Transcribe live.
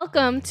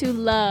Welcome to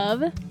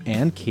Love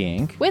and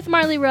Kink with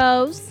Marley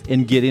Rose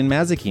and Gideon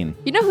Mazikeen.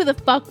 You know who the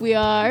fuck we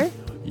are.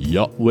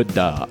 Yeah,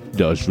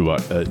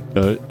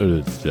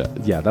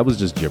 that was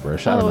just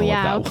gibberish. I don't know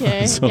what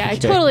that was. Yeah, I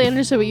totally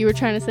understood what you were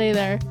trying to say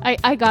there.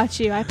 I got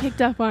you. I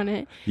picked up on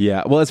it.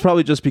 Yeah, well, it's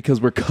probably just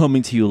because we're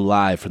coming to you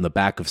live from the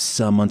back of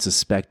some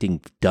unsuspecting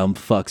dumb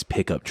fuck's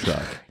pickup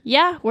truck.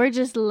 Yeah, we're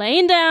just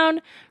laying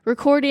down,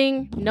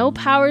 recording, no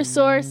power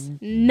source,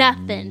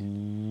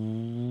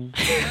 nothing.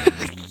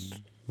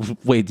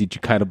 Wait, did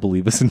you kind of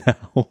believe us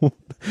now?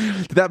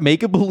 Did that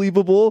make it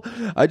believable?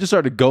 I just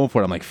started going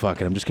for it. I'm like, fuck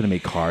it, I'm just going to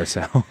make car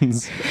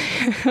sounds.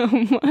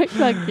 Oh my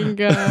fucking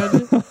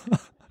God.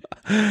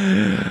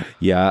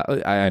 Yeah,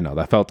 I know.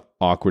 That felt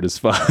awkward as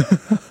fuck.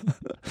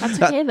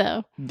 That's okay,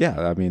 though. Yeah,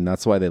 I mean,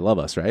 that's why they love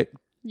us, right?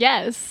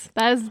 Yes,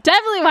 that is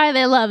definitely why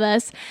they love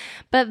us.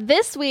 But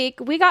this week,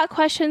 we got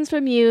questions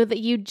from you that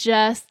you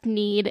just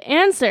need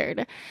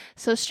answered.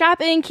 So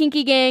strap in,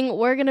 Kinky Gang.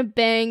 We're going to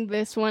bang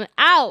this one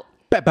out.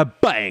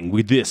 Bang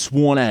with this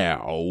one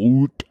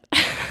out.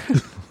 I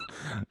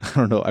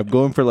don't know. I'm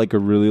going for like a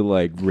really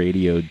like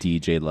radio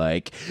DJ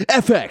like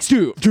FX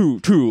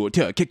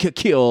to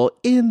kill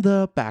in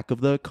the back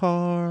of the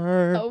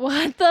car.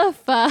 What the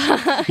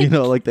fuck? You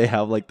know, like they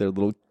have like their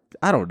little,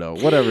 I don't know,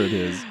 whatever it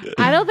is.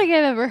 I don't think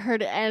I've ever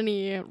heard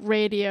any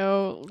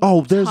radio.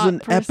 Oh, there's an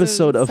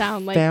episode of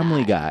like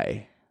Family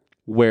Guy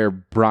where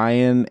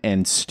Brian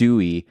and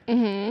Stewie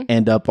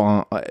end up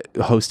on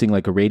hosting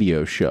like a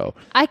radio show.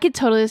 I could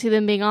totally see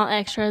them being all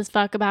extra as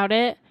fuck about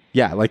it.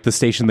 Yeah, like the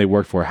station they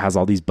work for has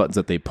all these buttons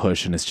that they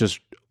push, and it's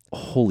just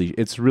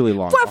it's really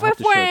long. I'll have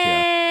to show it to you.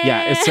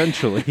 Yeah,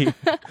 essentially.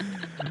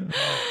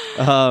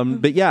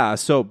 But yeah,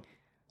 so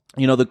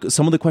you know,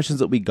 some of the questions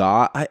that we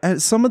got,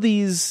 some of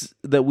these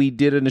that we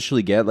did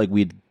initially get, like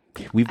we've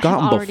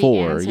gotten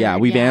before.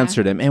 We've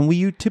answered them, and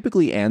we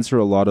typically answer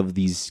a lot of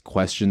these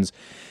questions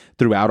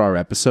throughout our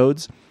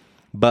episodes.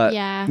 But,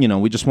 you know,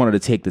 we just wanted to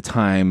take the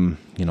time,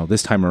 you know,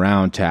 this time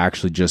around to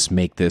actually just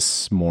make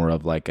this more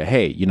of like a,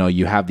 hey, you know,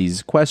 you have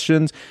these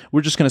questions.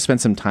 We're just going to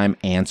spend some time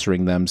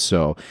answering them.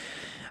 So,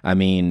 I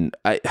mean,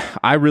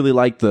 I really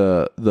like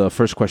the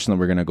first question that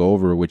we're going to go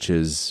over, which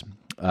is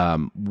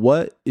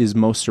what is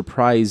most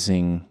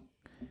surprising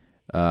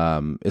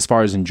as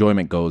far as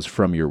enjoyment goes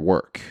from your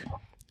work?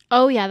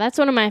 Oh, yeah, that's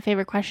one of my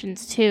favorite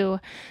questions, too.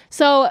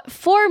 So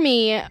for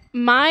me,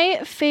 my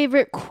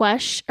favorite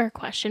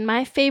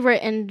my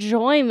favorite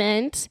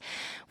enjoyment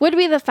would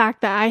be the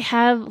fact that I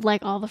have,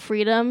 like, all the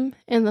freedom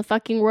in the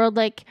fucking world.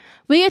 Like,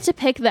 we get to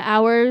pick the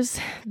hours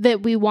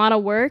that we want to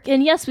work.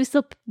 And yes, we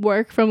still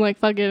work from, like,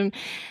 fucking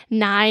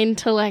 9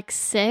 to, like,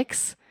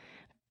 6.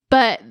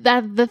 But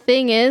the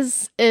thing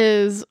is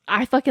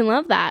I fucking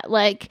love that.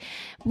 Like,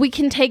 we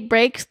can take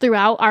breaks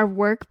throughout our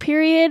work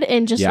period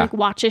and just like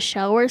watch a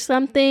show or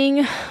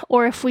something.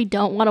 Or if we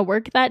don't want to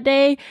work that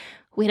day,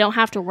 we don't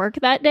have to work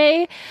that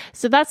day.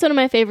 So that's one of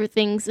my favorite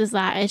things is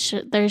that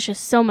there's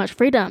just so much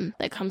freedom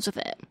that comes with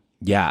it.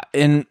 Yeah.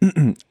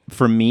 And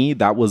for me,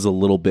 that was a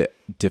little bit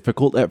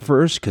difficult at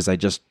first because I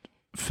just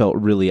felt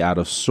really out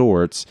of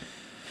sorts.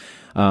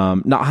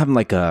 Not having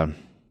like a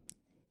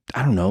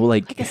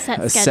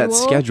set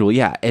schedule.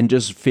 Yeah. And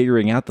just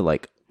figuring out that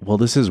like, well,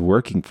 this is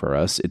working for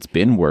us. It's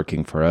been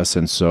working for us.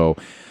 And so,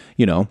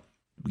 you know,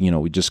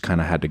 we just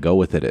kind of had to go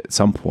with it at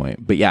some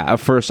point. But yeah, at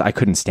first I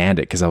couldn't stand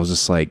it because I was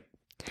just like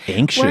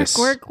anxious.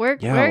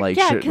 Work. Yeah, like,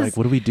 like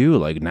what do we do?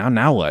 Like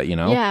now what, you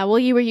know? Yeah, well,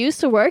 you were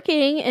used to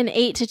working an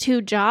 8 to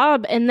 2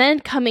 job and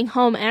then coming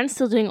home and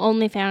still doing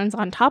OnlyFans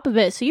on top of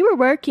it. So you were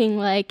working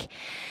like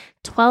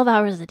 12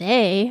 hours a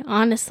day,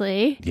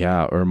 honestly.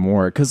 Yeah, or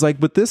more. Because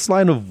like with this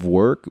line of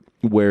work,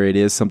 where it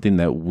is something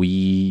that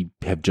we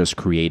have just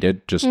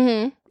created just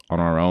on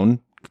our own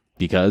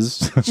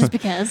because we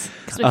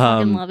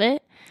fucking love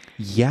it.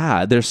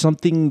 Yeah, there's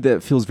something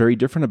that feels very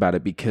different about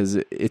it because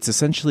it's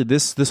essentially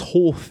this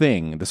whole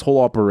thing, this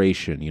whole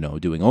operation, you know,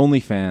 doing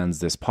OnlyFans,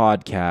 this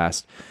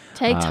podcast,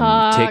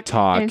 TikTok,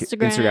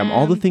 Instagram,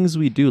 all the things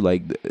we do,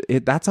 like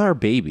that's our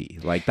baby.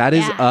 Like that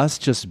is us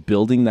just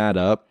building that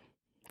up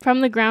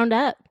from the ground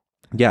up.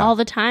 Yeah. All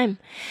the time.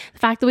 The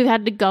fact that we've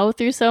had to go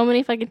through so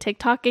many fucking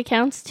TikTok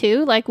accounts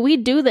too. Like we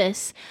do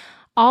this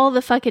all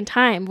the fucking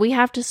time. We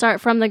have to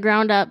start from the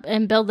ground up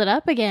and build it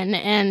up again.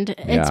 And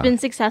it's been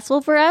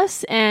successful for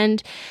us.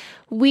 And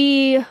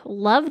we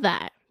love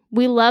that.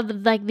 We love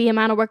like the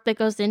amount of work that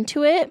goes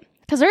into it.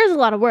 Because there is a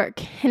lot of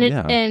work.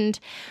 And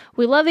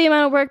we love the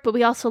amount of work, but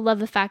we also love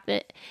the fact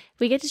that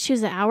we get to choose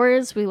the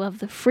hours. We love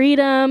the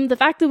freedom. The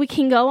fact that we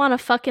can go on a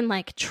fucking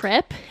like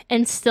trip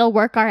and still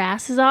work our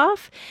asses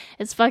off.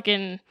 It's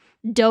fucking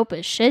dope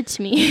as shit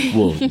to me.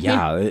 Well,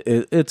 yeah,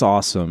 it's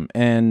awesome.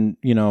 And,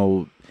 you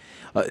know,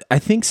 I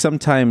think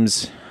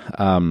sometimes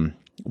when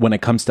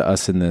it comes to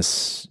us in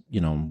this,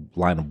 you know,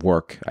 line of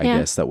work, I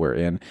guess that we're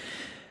in,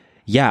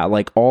 yeah,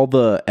 like all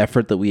the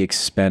effort that we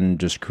expend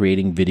just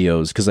creating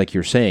videos, because like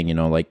you're saying, you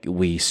know, like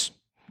we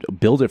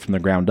build it from the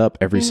ground up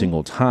every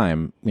single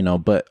time, you know,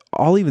 but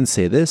I'll even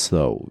say this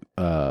though,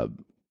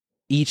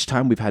 each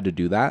time we've had to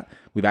do that,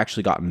 we've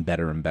actually gotten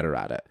better and better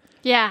at it.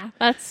 Yeah,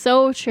 that's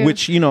so true.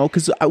 Which, you know,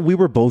 because we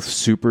were both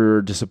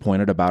super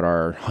disappointed about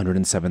our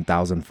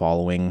 107,000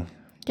 following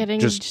getting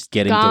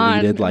gone,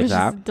 deleted like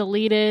that. Just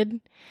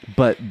deleted.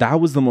 But that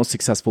was the most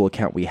successful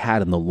account we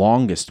had and the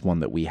longest one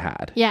that we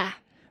had. Yeah.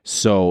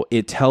 So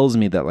it tells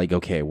me that, like,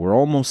 okay, we're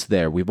almost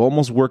there. We've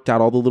almost worked out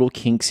all the little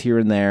kinks here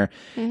and there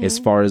as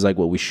far as like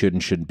what we should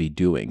and shouldn't be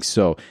doing.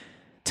 So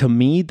to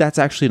me, that's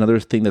actually another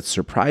thing that's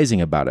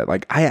surprising about it.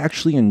 Like, I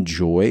actually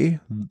enjoy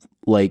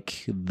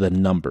like the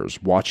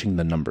numbers, watching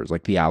the numbers,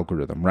 like the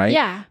algorithm, right?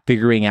 Yeah.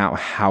 Figuring out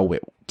how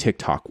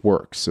TikTok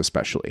works,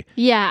 especially.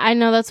 Yeah, I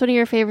know that's one of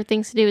your favorite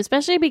things to do,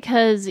 especially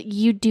because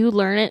you do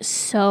learn it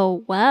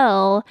so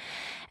well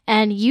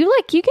and you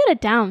get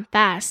it down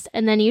fast,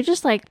 and then you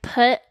just like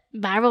put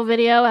viral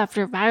video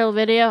after viral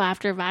video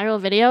after viral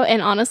video.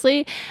 And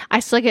honestly, I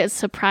still get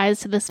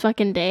surprised to this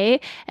fucking day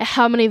at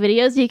how many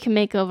videos you can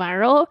make go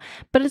viral.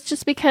 But it's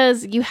just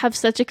because you have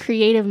such a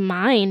creative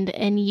mind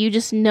and you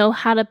just know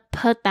how to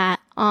put that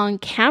on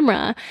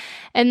camera.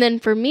 And then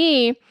for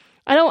me,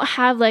 I don't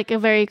have like a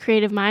very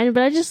creative mind,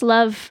 but I just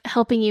love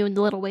helping you in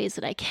the little ways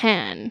that I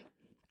can.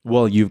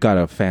 Well, you've got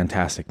a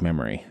fantastic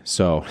memory.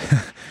 So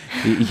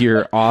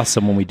you're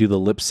awesome when we do the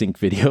lip sync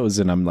videos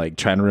and I'm like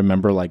trying to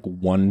remember like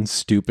one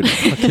stupid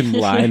fucking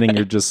line and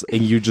you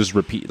just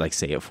repeat, like,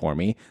 say it for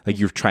me. Like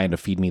you're trying to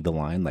feed me the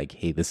line like,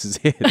 hey, this is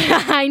it.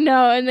 I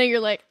know. And then you're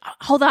like,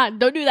 hold on,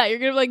 don't do that. You're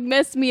going to like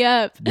mess me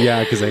up.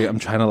 Yeah, because I'm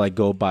trying to like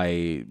go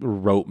by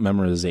rote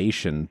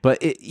memorization. But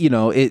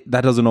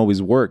that doesn't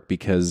always work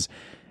because,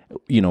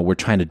 we're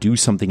trying to do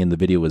something in the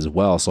video as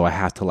well. So I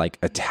have to like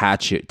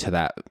attach it to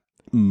that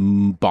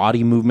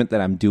body movement that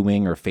I'm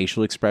doing or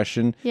facial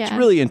expression. Yeah. It's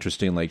really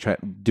interesting, like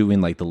doing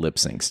like the lip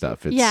sync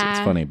stuff. It's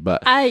funny,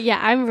 but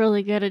I'm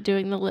really good at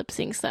doing the lip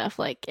sync stuff.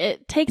 Like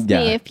it takes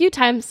me a few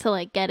times to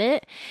like get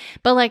it,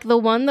 but like the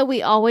one that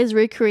we always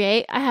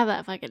recreate, I have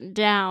that fucking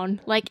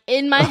down, like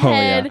in my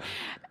head. Yeah.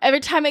 Every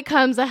time it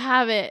comes, I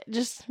have it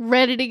just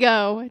ready to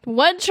go.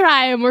 One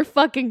try and we're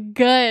fucking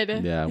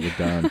good. Yeah, we're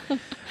done.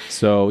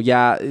 So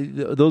yeah,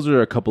 those are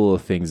a couple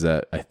of things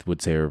that I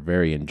would say are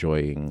very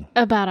enjoying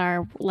about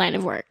our line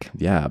of work.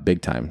 Yeah,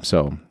 big time.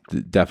 So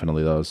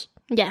definitely those.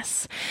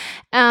 Yes.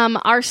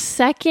 Our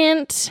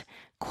second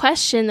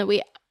question that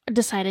we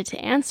decided to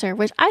answer,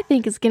 which I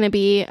think is going to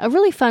be a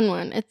really fun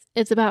one.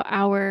 It's about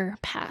our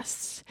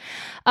pasts.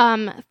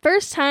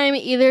 First time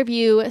either of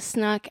you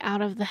snuck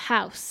out of the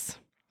house.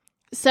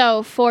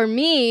 So for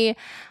me,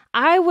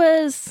 I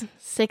was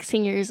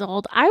 16 years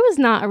old. I was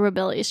not a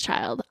rebellious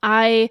child.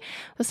 I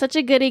was such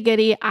a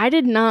goody-goody. I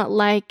did not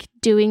like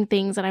doing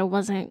things that I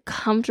wasn't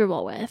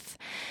comfortable with.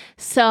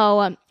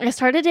 So I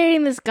started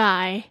dating this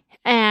guy,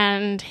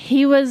 and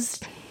he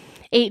was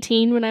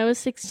 18 when I was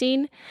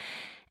 16.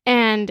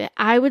 And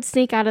I would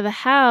sneak out of the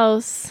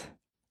house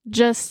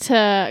just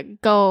to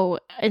go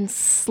and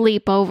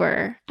sleep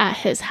over at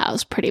his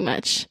house, pretty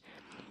much.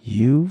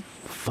 You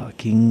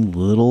fucking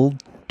little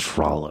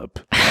trollop.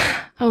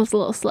 I was a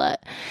little slut.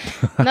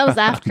 And that was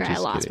after I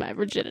lost my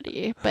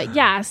virginity. But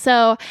yeah,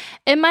 so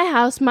in my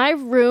house, my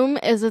room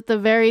is at the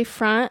very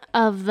front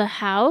of the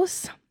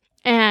house.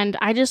 And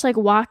I just like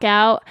walk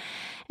out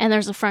and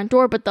there's a front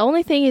door. But the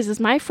only thing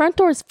is my front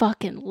door is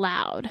fucking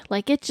loud.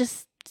 Like it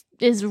just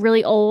is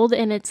really old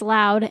and it's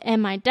loud.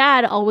 And my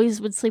dad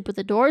always would sleep with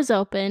the doors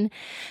open.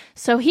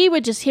 So he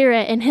would just hear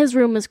it. And his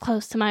room was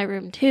close to my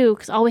room too.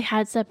 Because all we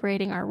had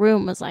separating our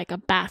room was like a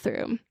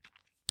bathroom.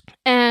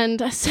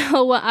 And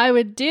so what I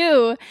would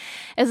do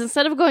is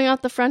instead of going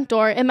out the front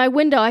door, in my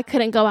window, I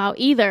couldn't go out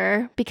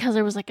either because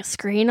there was like a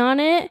screen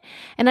on it.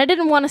 And I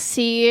didn't want to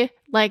see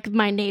like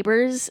my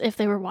neighbors if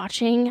they were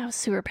watching. I was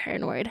super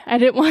paranoid. I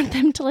didn't want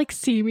them to like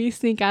see me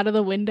sneak out of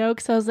the window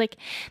because I was like,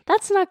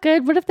 that's not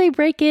good. What if they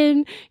break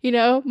in?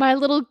 My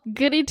little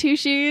goody two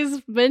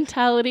shoes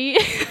mentality.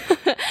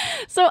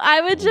 So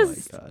I would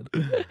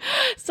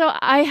so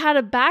I had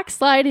a back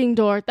sliding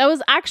door that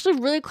was actually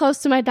really close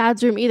to my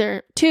dad's room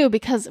too,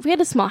 because we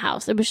had a small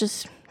house. It was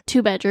just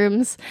 2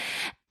 bedrooms.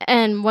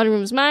 And one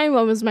room was mine,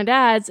 one was my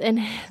dad's,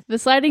 and the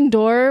sliding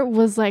door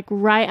was like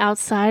right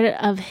outside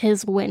of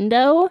his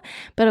window,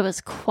 but it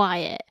was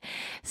quiet.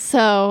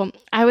 So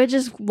I would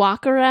just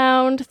walk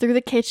around through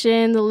the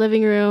kitchen, the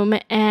living room,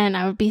 and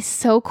I would be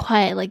so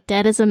quiet, like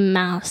dead as a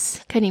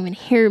mouse. Couldn't even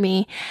hear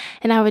me.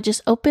 And I would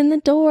just open the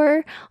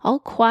door all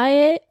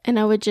quiet, and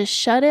I would just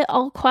shut it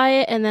all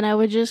quiet, and then I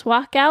would just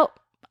walk out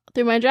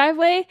through my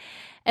driveway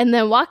and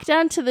then walk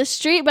down to the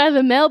street by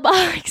the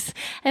mailbox,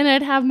 and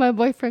I'd have my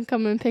boyfriend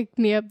come and pick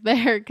me up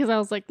there because I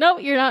was like, no,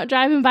 you're not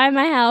driving by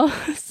my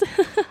house.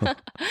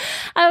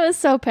 I was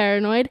so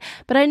paranoid,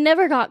 but I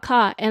never got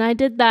caught, and I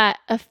did that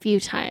a few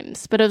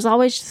times, but it was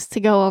always just to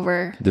go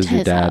over to his house. Does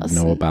your dad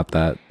know about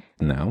that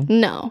now?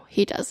 No,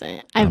 he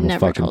doesn't. I've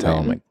never told him.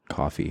 Tell him at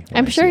coffee.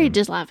 I'm sure he'd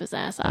just laugh his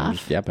ass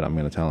off. Yeah, but I'm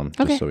going to tell him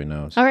just so he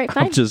knows. All right,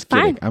 fine. I'm just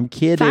kidding. I'm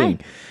kidding. Fine.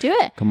 Do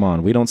it. Come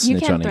on, we don't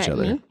snitch on each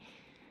other. Me.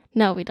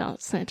 No, we don't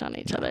snitch on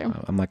each other.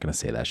 I'm not going to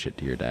say that shit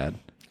to your dad.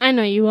 I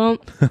know you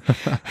won't.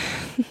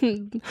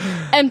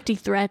 Empty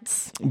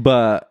threats.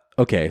 But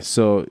Okay,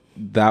 so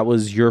that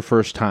was your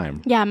first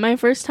time. Yeah, my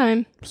first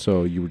time.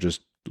 So you were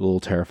just a little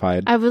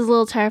terrified? I was a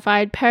little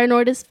terrified,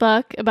 paranoid as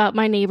fuck about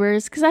my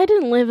neighbors because I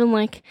didn't live in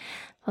like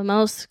the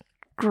most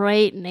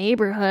great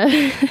neighborhood.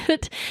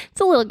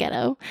 It's a little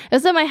ghetto. It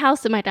was at my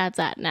house that my dad's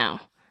at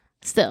now.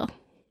 Still.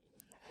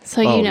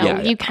 So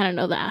you kind of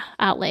know the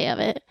outlay of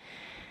it.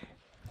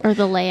 Or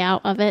the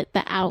layout of it,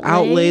 the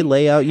outlay.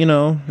 Layout,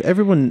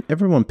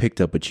 everyone picked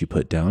up what you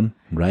put down,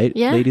 right?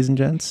 Yeah. Ladies and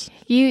gents?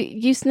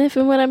 You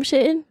sniffing when I'm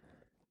shitting?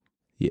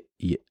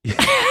 Yeah.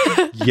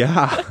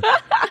 Yeah.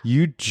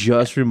 You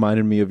just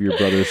reminded me of your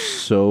brother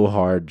so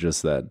hard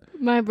just then.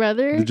 My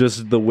brother?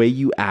 Just the way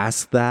you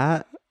asked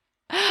that.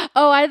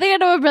 Oh, I think I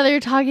know what brother you're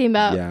talking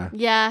about. Yeah.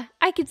 Yeah,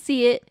 I could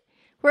see it.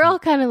 We're all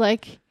kind of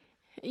like,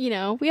 we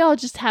all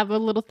just have our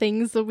little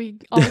things that we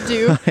all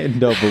do. I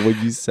know, but when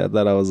you said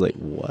that, I was like,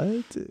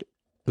 what?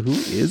 Who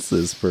is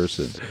this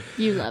person?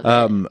 You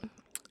love it.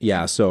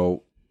 Yeah,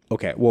 so,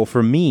 okay. Well,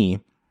 for me,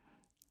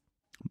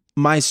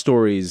 my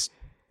stories,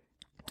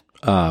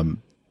 it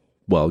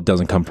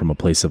doesn't come from a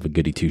place of a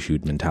goody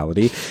two-shoed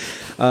mentality.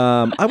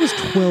 I was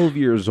 12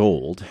 years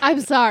old. I'm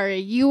sorry.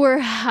 You were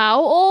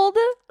how old?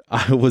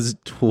 I was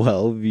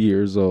 12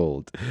 years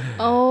old.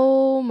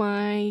 Oh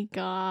my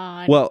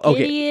God. Well,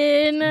 okay.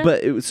 Gideon.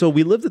 But so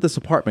we lived at this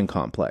apartment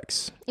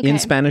complex in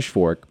Spanish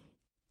Fork.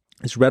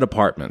 It's Red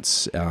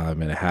Apartments,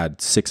 and it had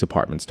 6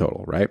 apartments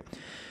total, right?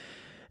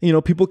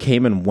 People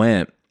came and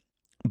went,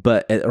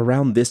 but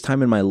around this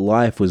time in my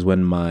life was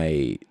when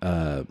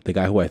the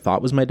guy who I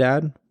thought was my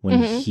dad,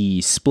 when he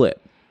split.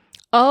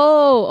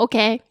 Oh,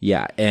 okay.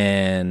 Yeah,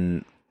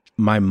 and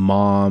my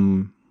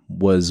mom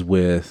was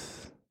with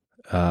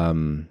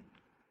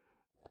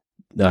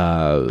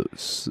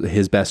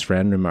his best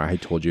friend. Remember I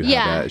told you how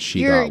that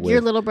she got with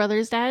your little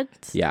brother's dad?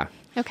 Yeah.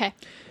 Okay.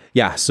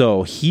 Yeah,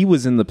 so he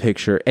was in the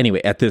picture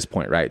anyway at this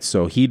point, right?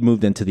 So he'd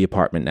moved into the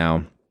apartment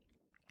now.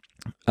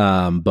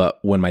 But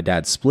when my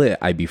dad split,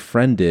 I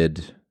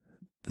befriended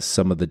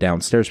some of the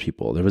downstairs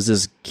people. There was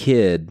this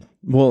kid.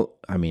 Well,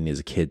 I mean, he's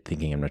a kid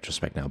thinking in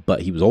retrospect now,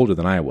 but he was older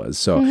than I was.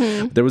 So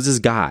there was this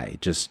guy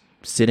just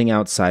sitting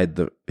outside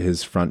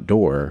his front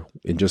door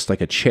in just like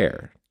a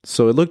chair.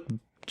 So it looked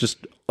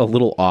just a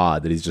little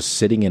odd that he's just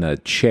sitting in a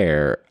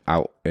chair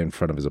out in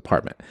front of his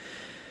apartment.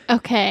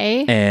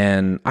 Okay.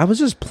 And I was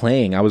just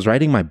playing. I was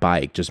riding my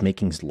bike, just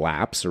making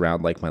laps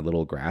around like my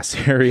little grass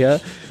area.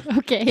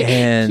 Okay.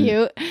 And,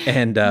 cute.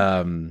 And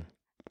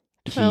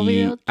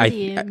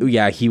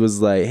he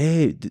was like,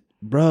 "Hey,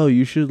 bro,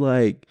 you should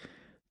like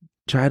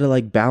try to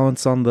like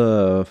balance on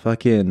the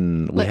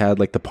fucking." We had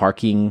like the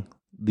parking.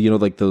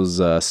 Like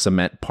those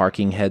cement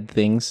parking head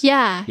things?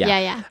 Yeah.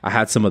 I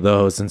had some of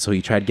those, and so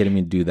he tried getting me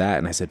to do that,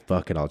 and I said,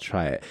 fuck it, I'll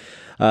try it.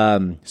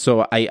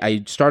 So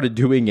I started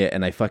doing it,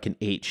 and I fucking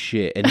ate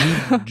shit, and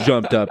he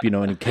jumped up,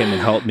 and he came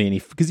and helped me,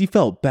 and because he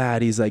felt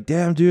bad. He's like,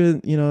 damn,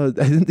 dude, I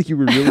didn't think you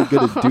were really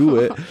going to do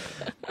it.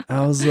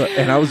 I was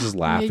just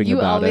laughing about it.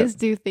 You always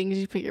do things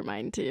you put your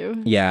mind to.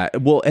 Yeah,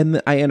 well,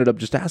 and I ended up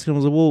just asking him, I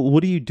was like, well,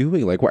 what are you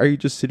doing? Like, why are you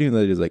just sitting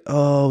there? He's like,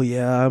 oh,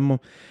 yeah,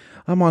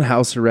 I'm on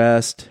house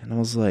arrest. And I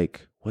was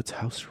like, what's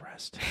house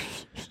arrest?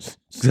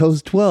 I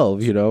was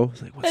 12, I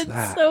was like, what's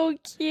that? So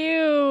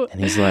cute. And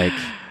he's like,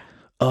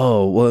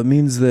 oh, well, it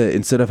means that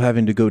instead of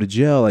having to go to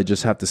jail, I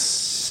just have to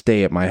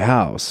stay at my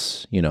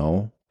house,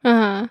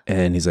 Uh-huh.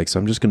 And he's like, so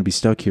I'm just going to be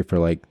stuck here for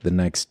like the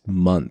next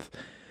month.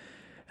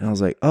 And I was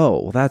like,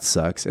 oh, well, that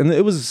sucks. And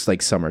it was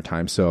like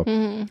summertime. So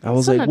I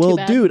was like, well,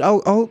 dude,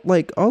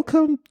 I'll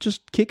come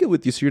just kick it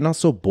with you so you're not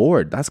so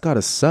bored. That's got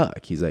to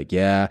suck. He's like,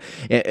 yeah.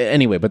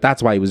 Anyway, but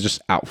that's why he was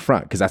just out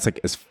front, because that's like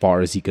as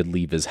far as he could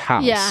leave his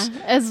house. Yeah.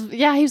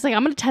 He was like,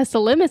 I'm going to test the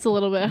limits a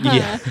little bit.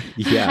 Huh?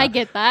 Yeah. I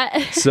get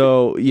that.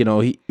 So,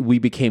 we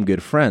became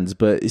good friends.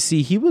 But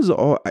see, he was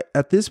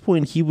at this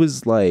point, he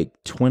was like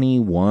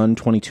 21,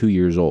 22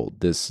 years old,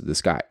 this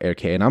guy.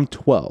 Okay. And I'm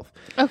 12.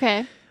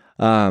 Okay.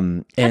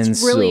 And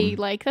that's really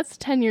that's a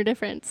 10-year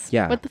difference.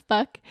 Yeah. What the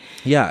fuck?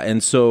 Yeah.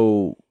 And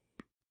so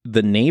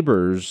the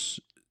neighbors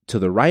to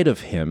the right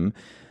of him,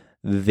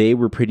 they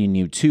were pretty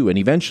new too. And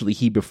eventually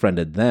he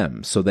befriended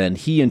them. So then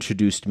he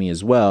introduced me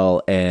as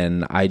well.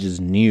 And I just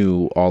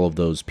knew all of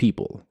those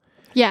people.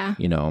 Yeah.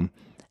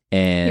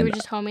 And you were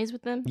just homies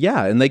with them?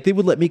 Yeah. And like they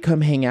would let me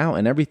come hang out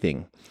and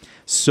everything.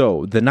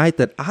 So the night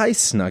that I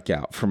snuck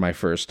out for my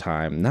first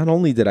time, not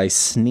only did I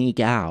sneak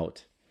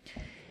out,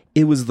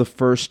 it was the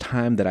first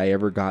time that I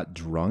ever got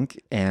drunk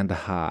and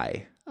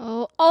high.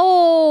 I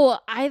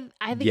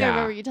think I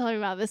remember you telling me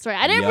about this story.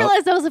 I didn't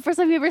realize that was the first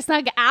time you ever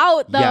snuck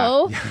out,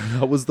 though. Yeah,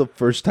 that was the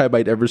first time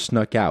I'd ever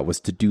snuck out, was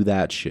to do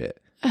that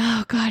shit.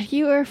 Oh, God,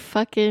 you are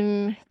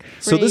fucking crazy.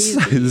 So this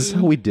is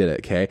how we did it,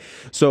 okay?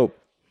 So,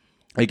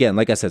 again,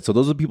 like I said, so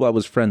those are the people I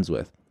was friends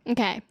with.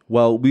 Okay.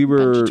 Well, we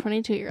were...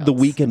 22-year-olds. The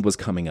weekend was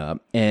coming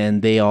up,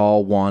 and they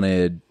all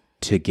wanted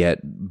to get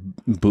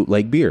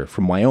bootleg beer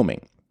from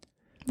Wyoming.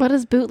 What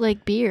is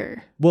bootleg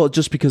beer? Well,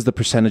 just because the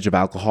percentage of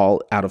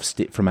alcohol out of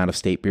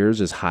state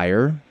beers is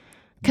higher.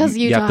 Because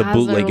you have to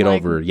bootleg it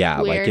over. Yeah,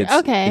 weird.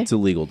 like it's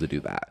illegal to do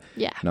that.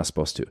 Yeah. You're not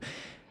supposed to.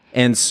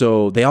 And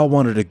so they all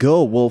wanted to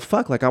go. Well,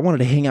 fuck, like I wanted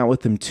to hang out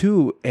with them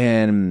too.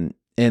 And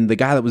the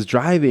guy that was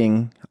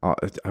driving, I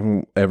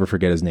won't ever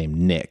forget his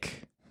name,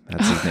 Nick.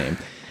 That's his name.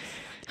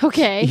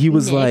 Okay. He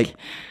was Nick. like,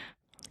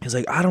 he's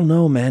like, I don't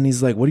know, man.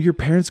 He's like, what are your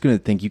parents going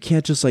to think? You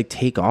can't just like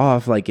take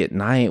off like at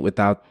night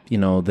without,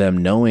 them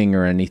knowing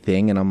or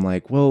anything. And I'm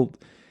like, well,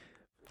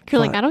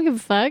 you're like, I don't give a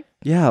fuck.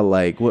 Yeah,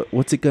 like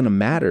what's it going to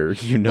matter,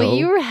 Well,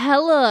 you were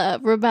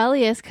hella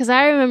rebellious because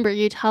I remember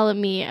you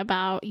telling me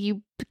about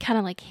you kind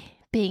of like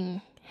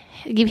you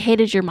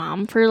hated your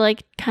mom for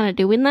like kind of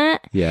doing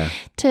that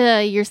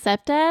to your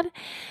stepdad.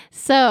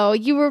 So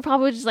you were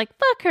probably just like,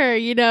 fuck her,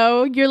 your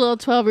little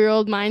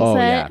 12-year-old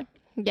mindset. Oh,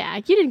 yeah,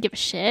 you didn't give a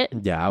shit.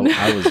 Yeah,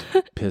 I was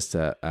pissed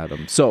at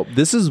him. So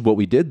this is what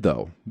we did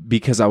though,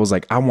 because I was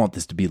like, I want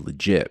this to be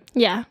legit.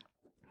 Yeah.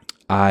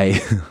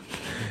 The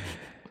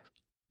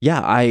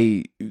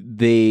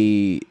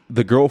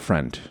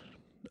girlfriend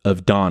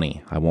of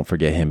Donnie, I won't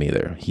forget him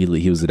either. He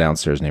was the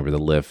downstairs neighbor that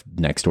lived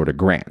next door to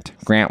Grant.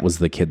 Grant was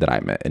the kid that I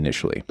met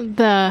initially.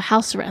 The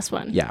house arrest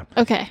one. Yeah.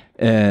 Okay.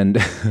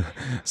 And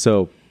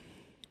so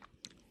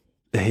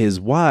his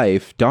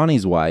wife,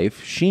 Donnie's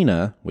wife,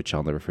 Sheena, which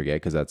I'll never forget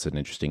because that's an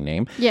interesting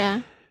name.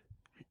 Yeah.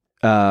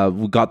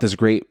 Got this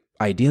great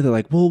idea. They're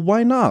like, well,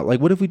 why not?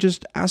 Like, what if we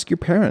just ask your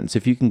parents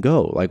if you can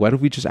go? Like, why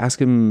don't we just ask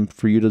them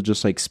for you to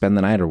just like spend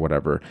the night or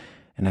whatever?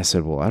 And I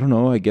said, well, I don't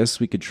know. I guess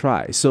we could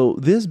try. So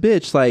this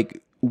bitch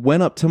like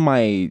went up to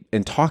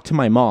and talked to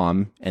my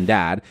mom and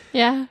dad.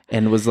 Yeah.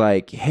 And was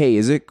like, hey,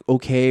 is it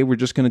okay? We're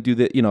just going to do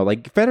that.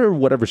 Like fed her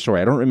whatever story.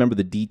 I don't remember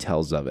the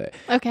details of it.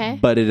 Okay.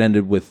 But it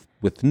ended with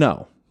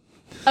no.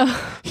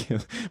 Oh.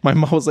 My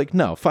mom was like,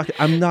 no, fuck,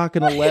 I'm not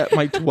going to let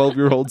my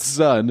 12-year-old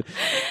son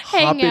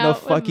hop in a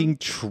fucking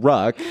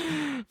truck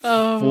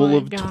full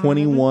of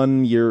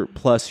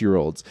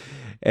 21-plus-year-olds.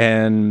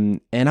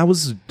 And I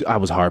was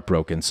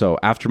heartbroken. So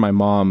after my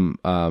mom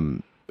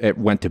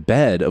went to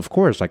bed, of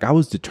course, like I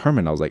was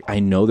determined. I was like, I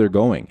know they're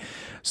going.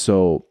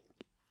 So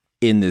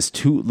in this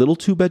little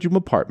 2-bedroom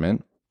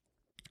apartment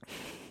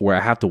where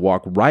I have to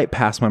walk right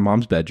past my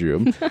mom's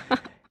bedroom,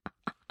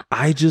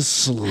 I just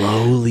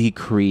slowly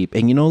creep.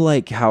 And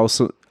like how,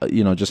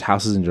 just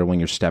houses in general, when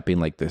you're stepping,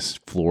 like this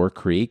floor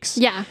creaks.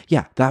 Yeah.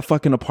 Yeah. That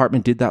fucking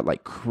apartment did that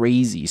like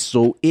crazy.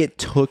 So it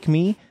took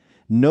me,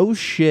 no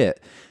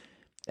shit,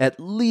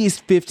 at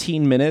least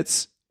 15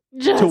 minutes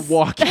to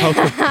walk out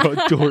the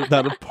front door of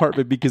that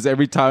apartment, because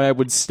every time I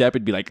would step,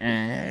 it'd be like,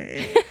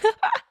 and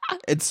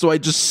so I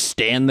just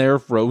stand there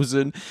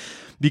frozen,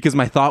 because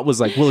my thought was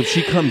like, well, if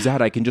she comes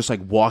out, I can just like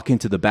walk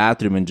into the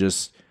bathroom and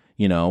just,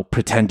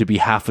 pretend to be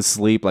half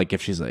asleep. Like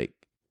if she's like,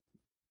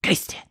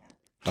 Kristen.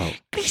 Oh,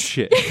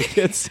 shit. I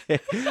can't say.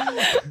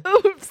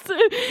 Oops.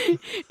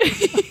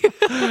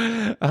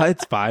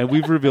 It's fine.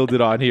 We've revealed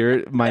it on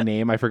here. My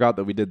name. I forgot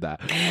that we did that.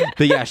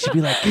 But yeah, she'd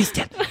be like,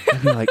 Kristen.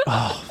 I'd be like,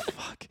 oh,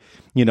 fuck.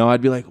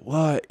 I'd be like,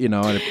 what? And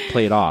I'd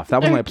play it off.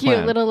 That was my plan.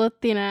 Cute little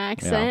Latina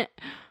accent.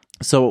 Yeah.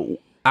 So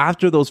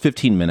after those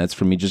 15 minutes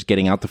from me just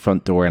getting out the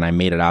front door and I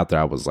made it out there,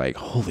 I was like,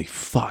 holy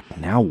fuck,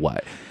 now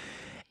what?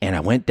 And I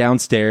went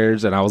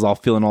downstairs and I was all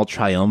feeling all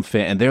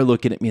triumphant. And they're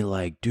looking at me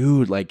like,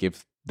 dude, like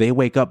if they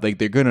wake up, like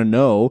they're going to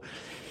know.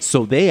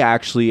 So they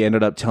actually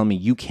ended up telling me,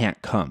 you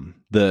can't come.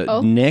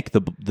 Nick,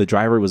 the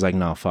driver, was like,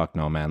 no, fuck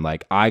no, man.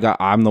 Like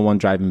I'm the one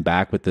driving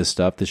back with this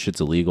stuff. This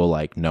shit's illegal.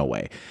 Like, no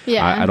way.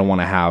 Yeah. I don't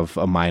want to have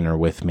a minor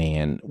with me.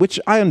 And which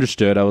I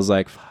understood. I was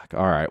like, fuck,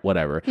 all right,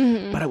 whatever.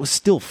 Mm-hmm. But I was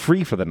still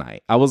free for the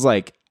night. I was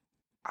like,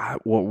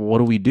 what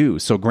do we do?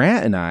 So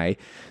Grant and I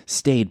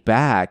stayed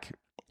back.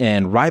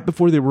 And right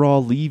before they were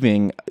all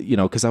leaving,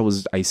 because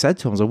I said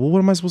to him, I was like, well, what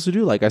am I supposed to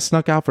do? Like, I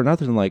snuck out for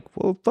nothing. I'm like,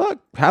 well, fuck,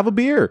 have a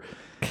beer.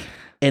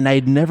 And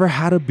I'd never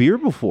had a beer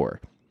before.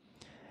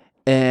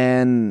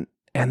 And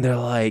they're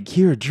like,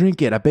 here,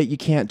 drink it. I bet you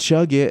can't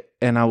chug it.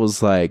 And I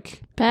was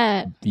like,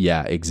 bet.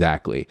 Yeah,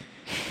 exactly.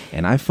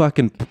 And I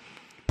fucking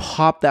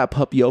popped that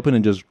puppy open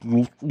and just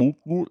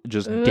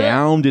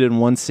downed it in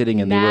one sitting.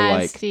 And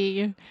Nasty.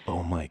 They were like,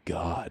 oh my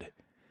God.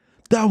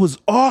 That was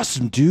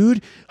awesome,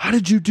 dude. How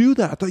did you do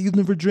that? I thought you'd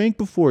never drank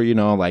before.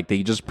 Like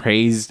they just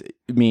praised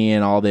me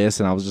and all this.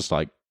 And I was just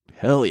like,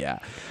 hell yeah.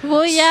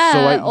 Well, yeah.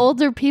 So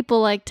older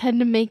people like tend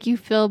to make you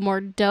feel more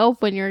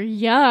dope when you're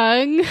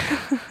young.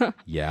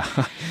 Yeah.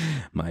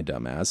 My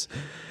dumbass.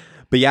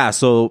 But yeah,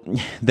 so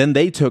then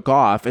they took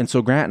off. And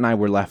so Grant and I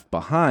were left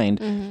behind.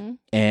 Mm-hmm.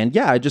 And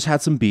yeah, I just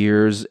had some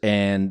beers.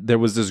 And there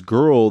was this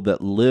girl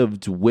that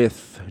lived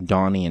with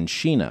Donnie and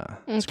Sheena.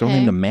 This girl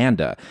named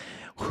Amanda,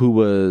 who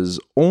was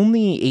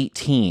only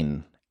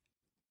 18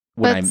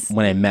 when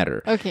I met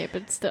her. Okay,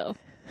 but still.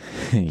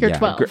 You're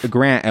 12.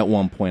 Grant at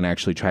one point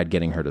actually tried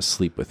getting her to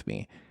sleep with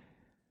me.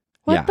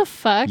 What the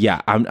fuck? Yeah,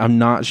 I'm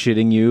not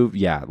shitting you.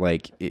 Yeah,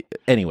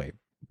 anyway,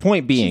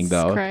 point being Jesus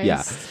though,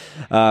 Christ.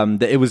 yeah.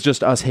 It was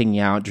just us hanging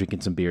out,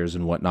 drinking some beers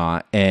and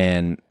whatnot.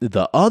 And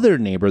the other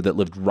neighbor that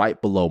lived right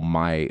below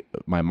my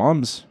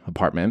mom's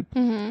apartment,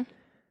 mm-hmm.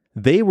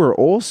 they were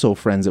also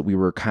friends that we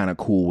were kind of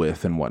cool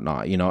with and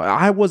whatnot. You know,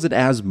 I wasn't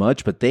as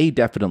much, but they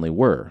definitely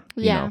were.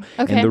 Yeah. You know?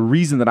 Okay. And the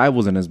reason that I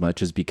wasn't as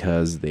much is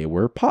because they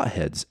were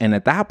potheads. And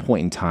at that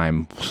point in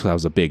time, that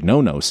was a big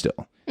no-no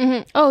still.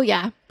 Mm-hmm. Oh,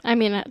 yeah. I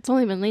mean, it's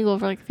only been legal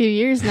for like a few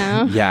years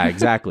now. Yeah,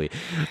 exactly.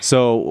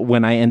 So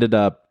when I ended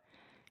up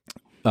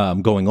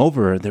going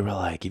over, they were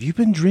like, have you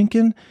been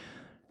drinking?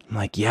 I'm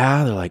like,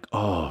 yeah. They're like,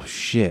 oh,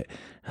 shit.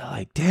 They're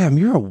like, damn,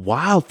 you're a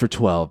wild for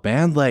 12,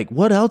 man. Like,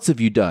 what else have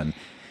you done?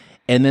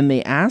 And then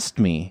they asked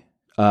me,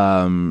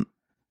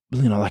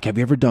 like, have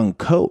you ever done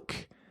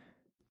coke?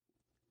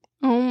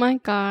 Oh my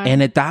God.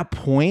 And at that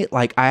point,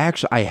 like,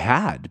 I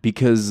had,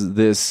 because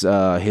this,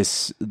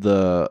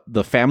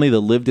 the family that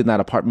lived in that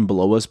apartment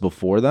below us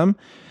before them,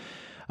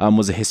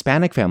 was a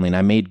Hispanic family. And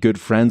I made good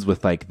friends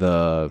with like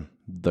the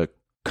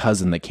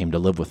cousin that came to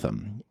live with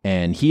them.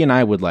 And he and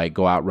I would like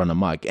go out, run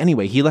amok.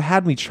 Anyway, he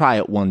had me try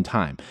it one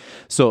time.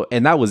 So,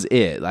 and that was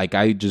it. Like,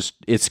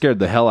 it scared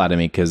the hell out of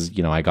me because,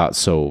 I got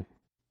so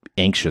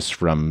anxious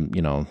from,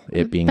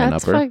 it being an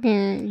upper.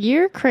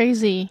 You're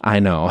crazy. I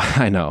know.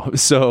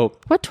 So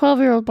what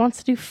 12-year-old wants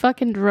to do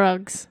fucking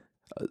drugs?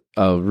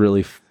 A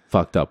really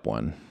fucked up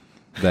one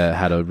that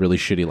had a really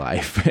shitty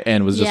life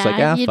and was just like,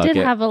 fuck it. You did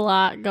have a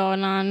lot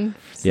going on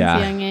since a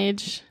young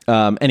age.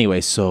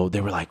 Anyway, so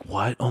they were like,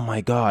 what? Oh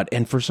my God.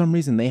 And for some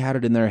reason they had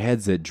it in their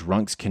heads that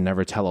drunks can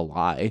never tell a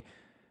lie.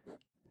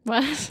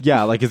 What?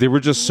 Yeah, like they were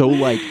just so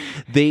like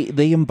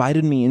they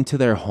invited me into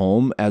their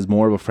home as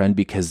more of a friend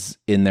because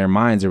in their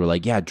minds they were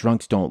like, yeah,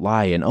 drunks don't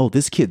lie, and oh,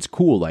 this kid's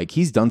cool, like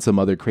he's done some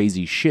other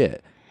crazy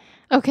shit.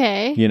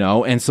 Okay.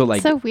 And so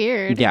like so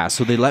weird. Yeah,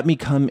 so they let me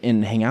come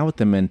and hang out with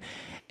them,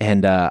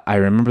 and I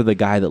remember the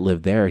guy that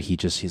lived there,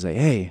 he's like,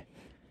 hey,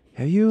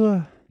 have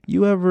you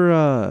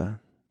ever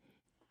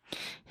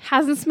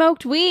hasn't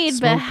smoked weed,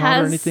 but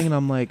has or anything? And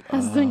I'm like,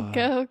 has done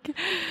coke.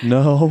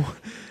 No.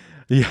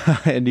 Yeah,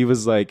 and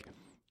he's like,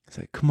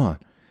 come on.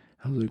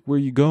 I was like, where are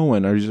you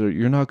going?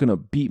 You're not going to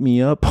beat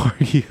me up, are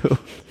you?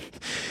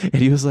 And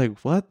he was like,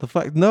 what the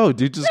fuck? No,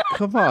 dude, just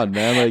come on,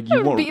 man. Like,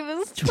 you won't beat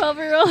this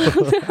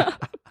 12-year-old.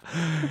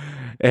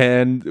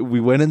 And we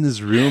went in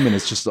this room and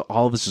it's just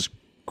all of us just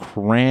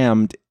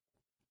crammed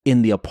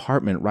in the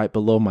apartment right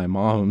below my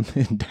mom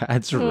and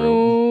dad's room.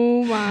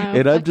 Oh my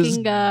and I'm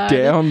just God.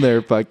 down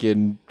there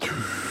fucking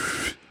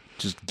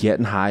just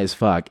getting high as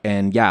fuck.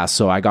 And yeah,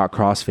 so I got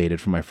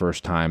crossfaded for my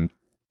first time.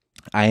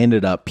 I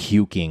ended up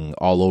puking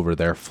all over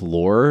their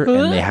floor,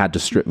 and they had to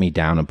strip me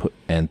down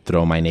and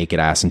throw my naked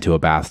ass into a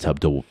bathtub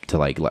to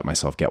like let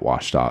myself get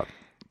washed out.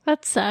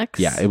 That sucks.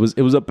 Yeah, it was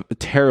a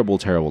terrible,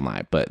 terrible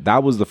night, but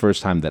that was the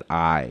first time that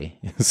I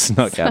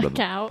snuck out of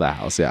the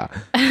house. Yeah,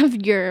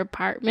 of your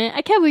apartment.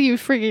 I can't believe you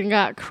freaking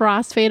got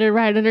crossfaded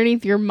right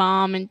underneath your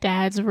mom and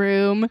dad's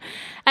room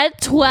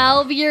at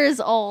 12 years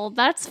old.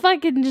 That's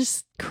fucking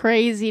just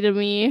crazy to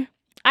me.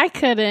 I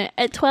couldn't.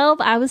 At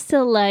 12, I was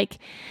still like,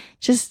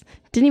 just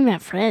didn't even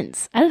have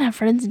friends. I didn't have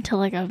friends until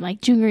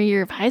like junior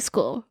year of high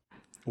school.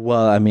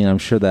 Well, I mean, I'm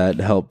sure that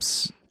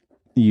helps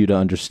you to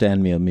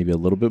understand me maybe a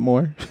little bit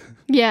more.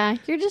 Yeah,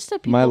 you're just a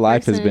people My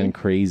life person. has been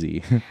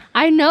crazy.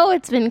 I know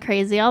it's been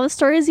crazy. All the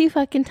stories you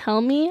fucking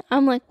tell me,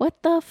 I'm like,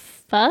 what the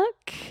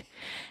fuck?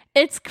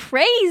 It's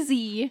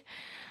crazy.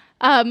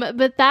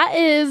 But that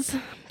is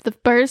the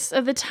first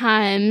of the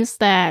times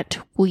that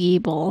we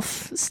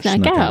both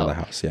snuck out of the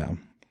house. Yeah.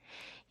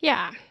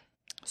 Yeah.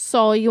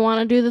 So you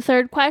want to do the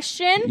third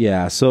question?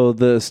 Yeah. So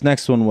this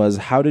next one was,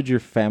 how did your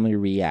family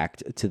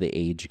react to the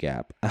age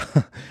gap?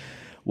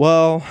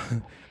 Well,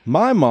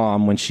 my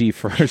mom, when she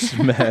first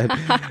met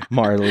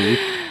Marley.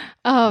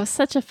 Oh,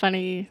 such a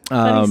funny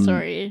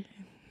story.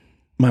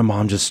 My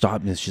mom just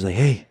stopped me and she's like,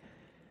 hey,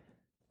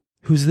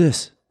 who's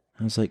this?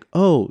 I was like,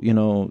 oh,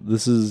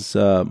 this is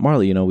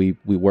Marley.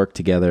 We work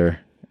together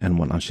and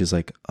whatnot. She's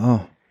like,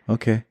 oh,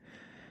 okay.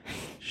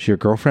 She's your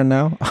girlfriend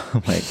now?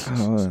 I'm like,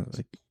 oh,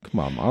 come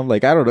on, Mom.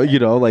 Like, I don't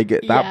know, like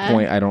at that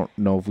point, I don't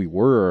know if we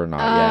were or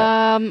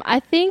not yet. I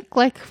think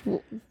like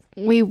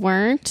we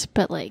weren't,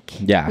 but like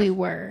we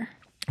were.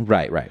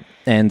 Right.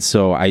 And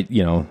so I,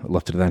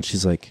 left it at that and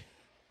she's like,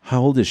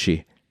 how old is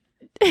she?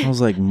 I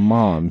was like,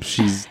 Mom,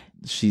 she's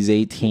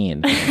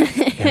 18.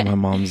 And my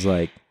mom's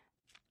like,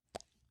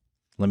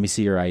 let me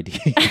see your ID.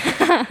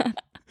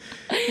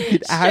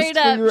 Straight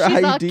up,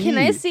 she's like, can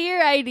I see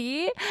your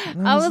ID?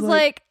 I was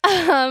like,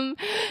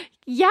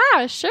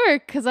 yeah, sure.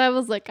 Because I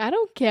was like, I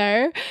don't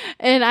care.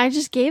 And I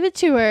just gave it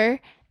to her.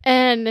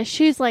 And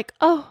she's like,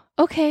 oh,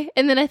 okay.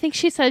 And then I think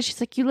she said, she's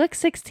like, you look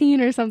 16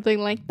 or something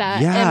like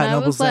that. Yeah, and I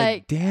was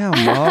like, damn,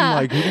 Mom,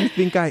 like, who do you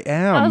think I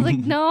am? I was like,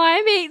 no,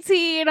 I'm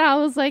 18. I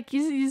was like,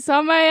 you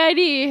saw my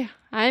ID.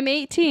 I'm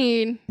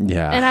 18.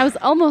 Yeah. And I was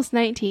almost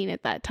 19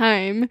 at that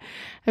time.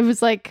 It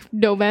was like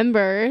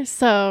November.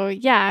 So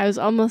yeah, I was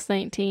almost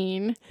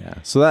 19. Yeah.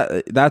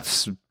 So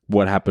that's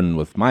what happened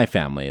with my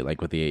family, like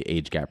with the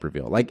age gap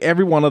reveal. Like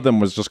every one of them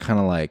was just kind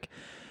of like,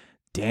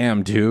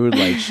 damn, dude,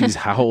 like she's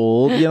how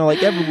old?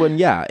 Like everyone,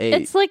 yeah.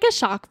 It's like a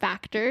shock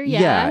factor.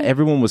 Yeah. Yeah.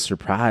 Everyone was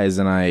surprised.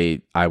 And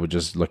I would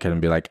just look at it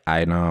and be like,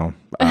 I know.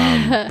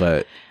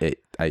 But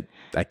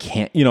I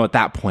can't, at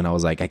that point I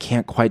was like, I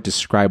can't quite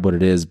describe what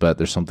it is, but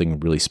there's something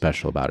really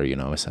special about her,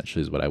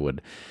 essentially is what I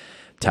would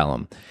tell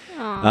them.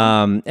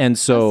 And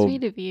so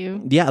sweet of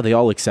you. Yeah, they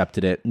all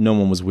accepted it. No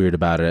one was weird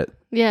about it.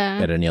 Yeah.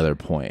 At any other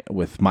point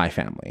with my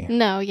family.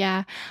 No,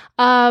 yeah.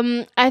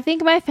 I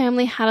think my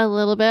family had a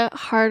little bit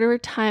harder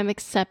time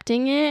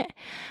accepting it,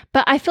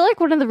 but I feel like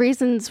one of the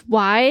reasons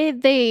why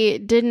they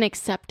didn't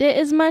accept it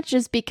as much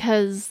is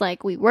because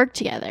like we worked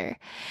together.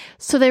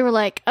 So they were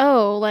like,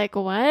 "Oh, like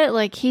what?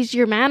 Like he's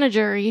your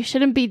manager. You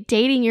shouldn't be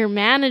dating your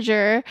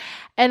manager."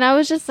 And I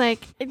was just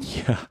like,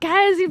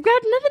 guys, you've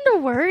got nothing to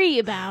worry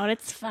about.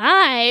 It's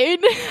fine.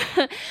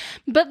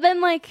 But then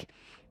like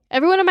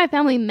everyone in my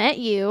family met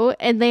you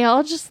and they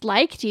all just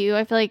liked you.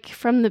 I feel like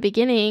from the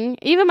beginning,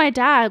 even my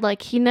dad,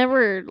 like he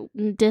never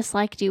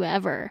disliked you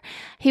ever.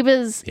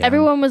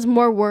 Everyone was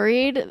more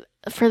worried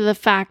for the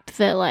fact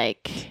that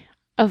like,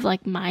 of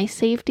like my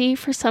safety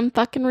for some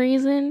fucking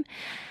reason.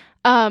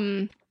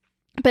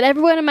 But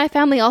everyone in my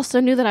family also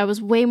knew that I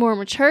was way more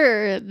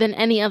mature than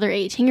any other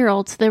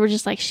 18-year-old. So they were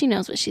just like, she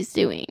knows what she's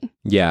doing.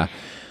 Yeah,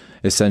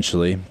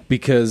 essentially.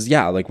 Because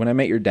like when I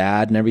met your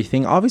dad and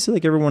everything, obviously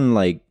like everyone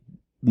like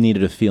needed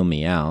to feel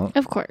me out.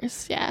 Of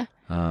course, yeah.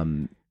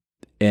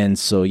 And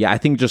so, I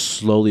think just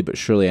slowly but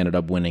surely I ended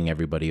up winning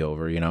everybody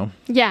over, Yeah,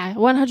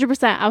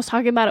 100%. I was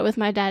talking about it with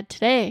my dad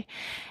today.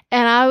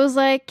 And I was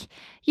like,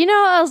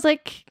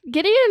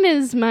 Gideon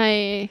is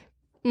my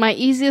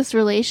easiest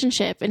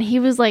relationship. And he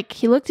was like,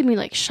 he looked at me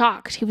like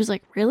shocked. He was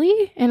like,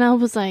 really? And I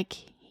was like,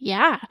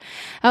 yeah.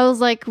 I was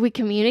like, we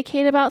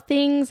communicate about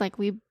things. Like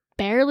we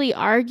barely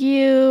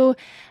argue.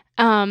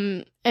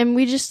 And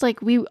we just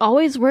like, we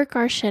always work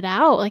our shit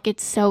out. Like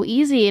it's so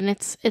easy and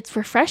it's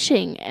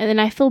refreshing. And then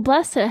I feel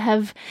blessed to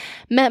have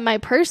met my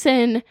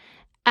person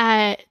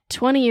at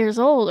 20 years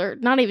old, or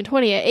not even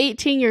 20, at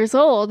 18 years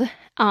old.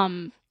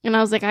 And I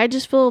was like, I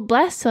just feel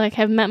blessed to like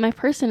have met my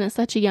person at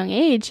such a young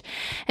age.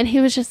 And he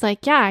was just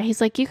like, yeah,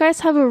 he's like, you guys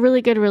have a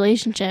really good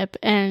relationship.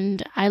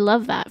 And I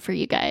love that for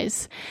you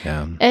guys.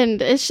 Yeah.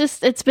 And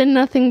it's been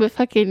nothing but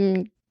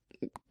fucking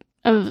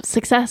of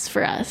success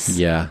for us.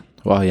 Yeah.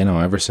 Well,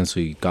 ever since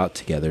we got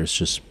together, it's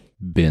just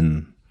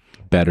been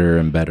better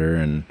and better,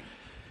 and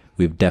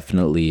we've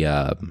definitely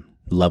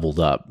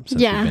leveled up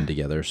since we've been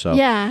together. So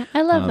yeah,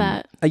 I love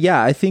that.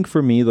 Yeah, I think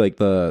for me, like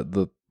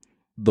the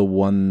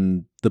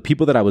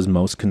people that I was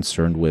most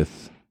concerned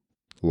with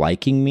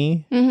liking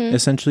me,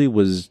 essentially,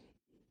 was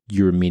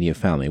your immediate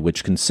family,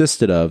 which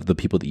consisted of the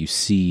people that you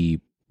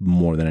see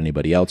more than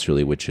anybody else,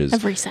 really, which is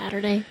every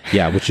Saturday.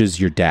 Yeah, which is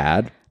your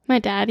dad. My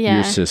dad, yeah.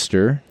 Your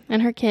sister.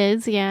 And her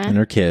kids, yeah. And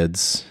her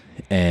kids.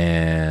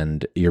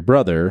 And your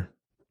brother,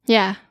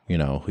 yeah,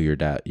 who your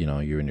dad, you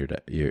and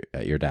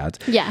your dad's,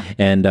 yeah,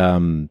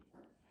 and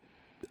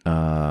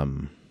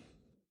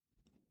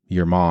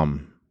your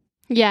mom,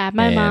 yeah,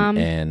 my mom,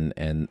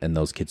 and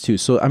those kids too.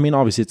 So I mean,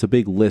 obviously, it's a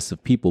big list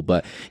of people,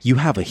 but you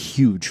have a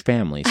huge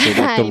family. So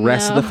like the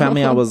rest of the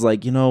family, I was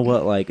like, you know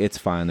what, like it's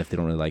fine if they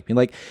don't really like me.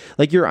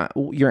 Like your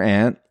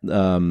aunt,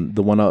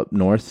 the one up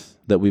north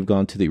that we've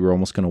gone to that you were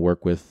almost going to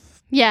work with.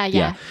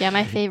 Yeah,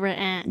 my favorite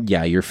aunt.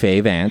 Yeah, your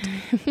fave aunt.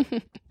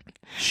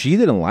 She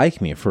didn't like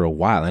me for a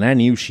while, and I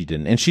knew she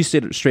didn't. And she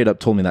straight up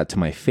told me that to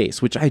my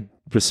face, which I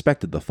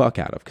respected the fuck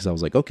out of, because I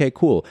was like, okay,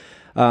 cool.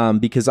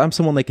 Because I'm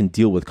someone that can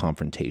deal with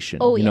confrontation.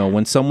 Oh, you know,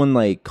 when someone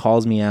like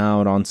calls me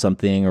out on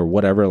something or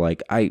whatever,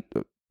 like I,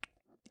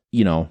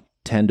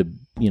 tend to,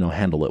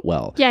 handle it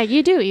well. Yeah,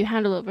 you do. You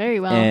handle it very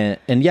well. And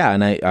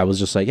I was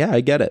just like, yeah,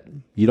 I get it.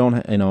 You don't,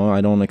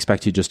 I don't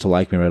expect you just to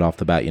like me right off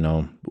the bat.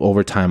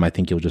 Over time, I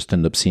think you'll just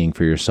end up seeing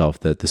for yourself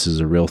that this is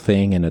a real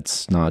thing and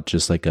it's not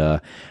just like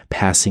a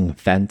passing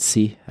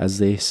fancy, as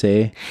they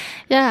say.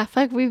 Yeah,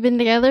 fuck, we've been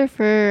together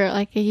for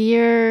like a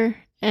year,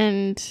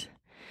 and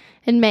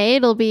in May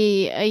it'll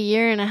be a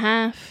year and a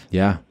half.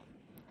 Yeah.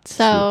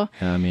 So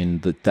I mean,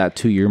 that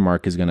 2-year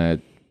mark is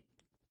gonna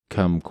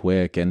come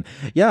quick, and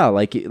yeah,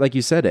 like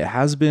you said, it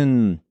has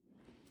been.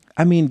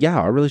 I mean, yeah,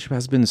 our relationship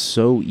has been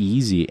so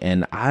easy,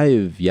 and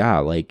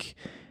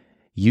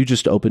you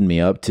just opened me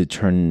up to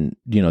turn,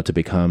 to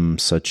become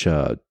such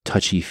a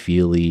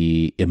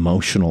touchy-feely,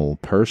 emotional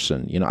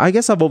person. I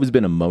guess I've always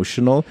been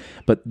emotional,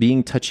 but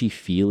being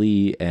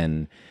touchy-feely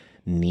and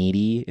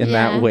needy in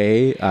that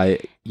way,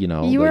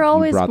 you were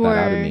always brought that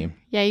out of me.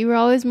 Yeah, you were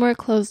always more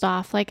closed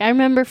off. Like I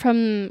remember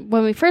from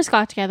when we first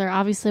got together,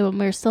 obviously when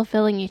we were still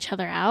filling each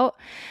other out,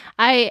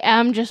 I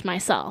am just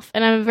myself,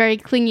 and I'm very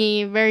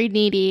clingy, very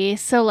needy.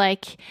 So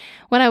like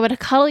when I would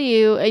cuddle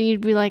you and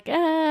you'd be like,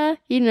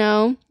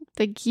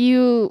 like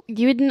you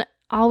didn't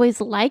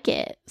always like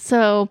it.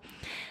 So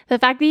the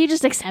fact that you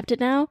just accept it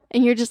now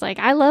and you're just like,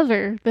 I love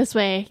her this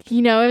way,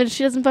 if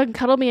she doesn't fucking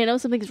cuddle me, I know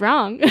something's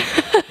wrong.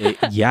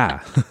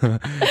 Yeah.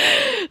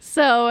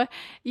 So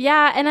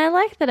yeah, and I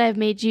like that I've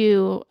made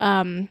you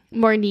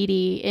more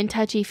needy and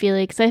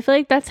touchy-feely, because I feel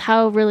like that's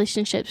how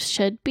relationships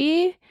should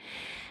be.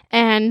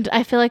 And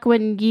I feel like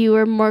when you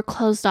are more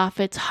closed off,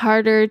 it's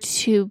harder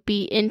to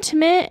be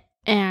intimate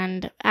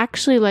and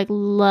actually like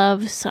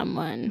love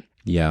someone.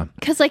 Yeah.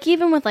 Because, like,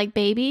 even with, like,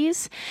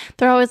 babies,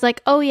 they're always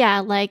like, oh, yeah,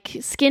 like,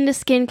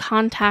 skin-to-skin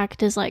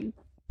contact is, like,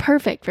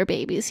 perfect for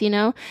babies, you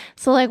know?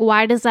 So, like,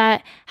 why does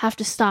that have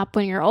to stop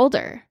when you're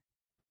older?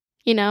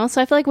 You know?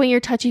 So I feel like when you're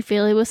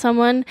touchy-feely with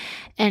someone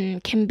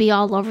and can be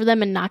all over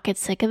them and not get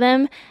sick of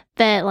them,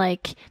 that,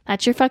 like,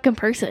 that's your fucking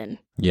person.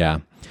 Yeah.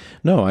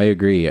 No, I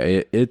agree.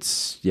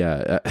 It's,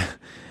 yeah.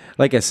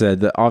 Like I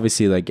said,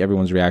 obviously, like,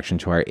 everyone's reaction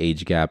to our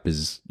age gap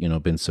is, you know,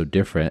 been so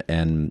different.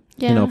 And,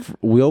 you know,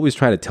 we always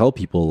try to tell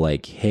people,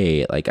 like,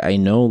 hey, like, I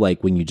know,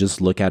 like, when you just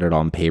look at it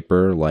on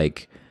paper,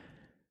 like,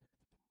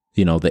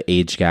 you know, the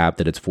age gap,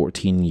 that it's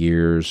 14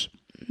 years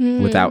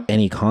without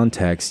any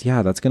context.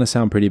 Yeah, that's going to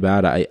sound pretty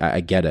bad. I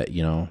get it,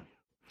 you know,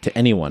 to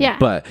anyone. Yeah.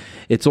 But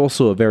it's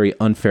also a very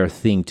unfair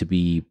thing to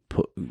be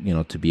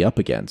to be up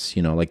against,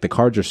 you know, like the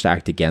cards are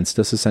stacked against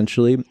us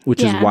essentially,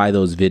 which is why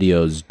those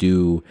videos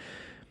do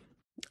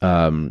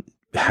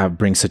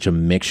bring such a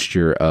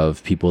mixture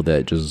of people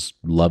that just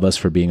love us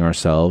for being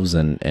ourselves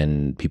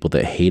and people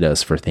that hate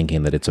us for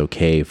thinking that it's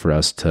okay for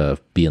us to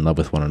be in love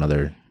with one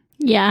another.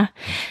 Yeah.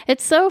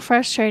 It's so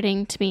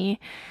frustrating to me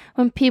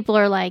when people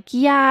are like,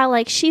 yeah,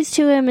 like, she's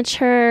too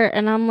immature.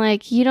 And I'm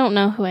like, you don't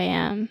know who I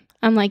am.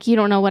 I'm like, you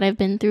don't know what I've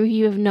been through.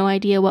 You have no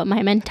idea what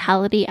my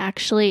mentality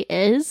actually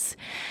is.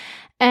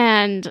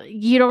 And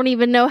you don't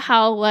even know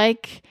how,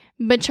 like,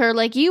 mature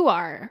like you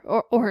are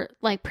or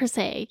like, per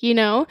se, you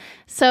know?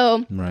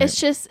 So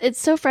it's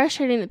so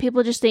frustrating that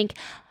people just think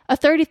a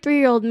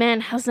 33-year-old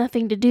man has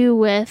nothing to do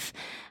with,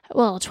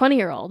 well, a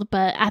 20-year-old,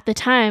 but at the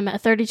time, a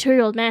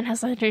 32-year-old man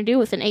has nothing to do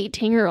with an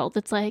 18-year-old.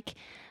 It's like,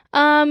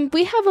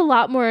 we have a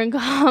lot more in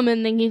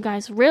common than you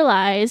guys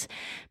realize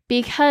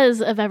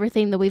because of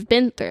everything that we've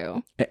been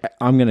through.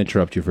 I'm going to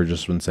interrupt you for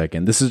just 1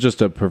 second. This is just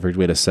a perfect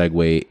way to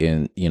segue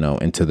in, you know,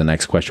 into the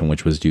next question,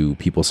 which was, do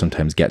people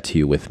sometimes get to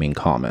you with mean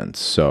comments?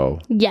 So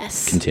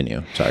yes,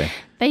 continue. Sorry.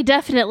 They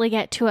definitely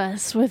get to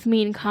us with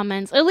mean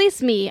comments. At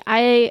least me.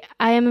 I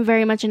am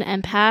very much an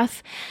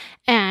empath.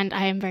 And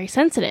I am very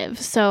sensitive.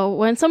 So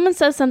when someone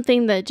says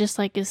something that just,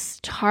 like, is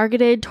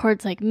targeted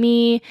towards, like,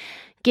 me,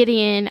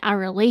 Gideon, our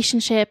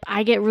relationship,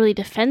 I get really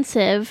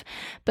defensive.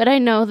 But I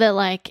know that,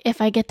 like,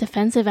 if I get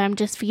defensive, I'm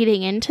just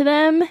feeding into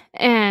them,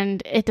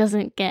 and it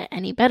doesn't get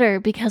any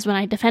better, because when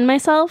I defend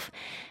myself,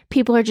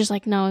 people are just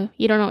like, no,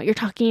 you don't know what you're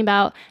talking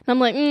about. And I'm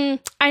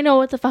like, I know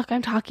what the fuck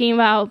I'm talking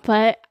about,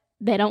 but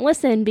they don't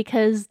listen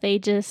because they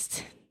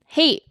just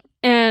hate.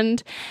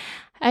 And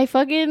I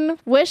fucking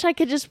wish I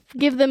could just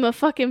give them a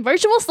fucking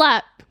virtual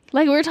slap,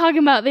 like we were talking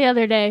about the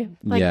other day.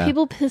 Like,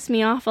 people piss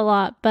me off a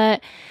lot,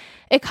 but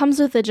it comes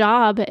with the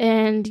job,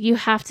 and you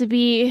have to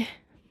be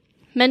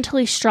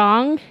mentally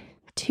strong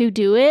to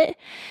do it,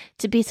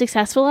 to be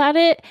successful at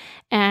it.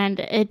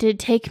 And it did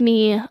take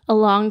me a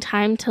long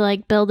time to,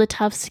 like, build a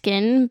tough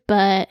skin,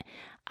 but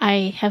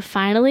I have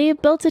finally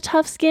built a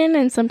tough skin,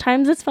 and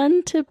sometimes it's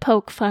fun to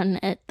poke fun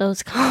at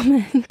those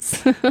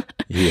comments.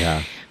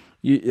 Yeah.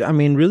 I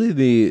mean, really,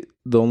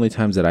 the only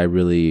times that I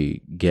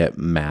really get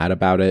mad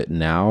about it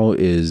now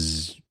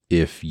is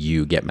if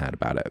you get mad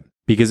about it,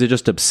 because it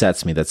just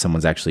upsets me that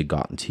someone's actually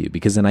gotten to you,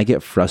 because then I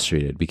get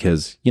frustrated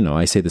because, you know,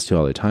 I say this to you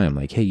all the time,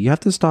 like, hey, you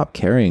have to stop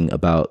caring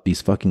about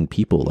these fucking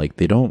people. Like,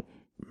 they don't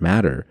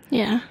matter.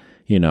 Yeah.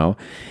 You know,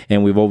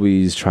 and we've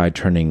always tried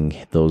turning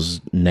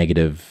those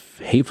negative,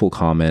 hateful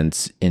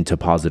comments into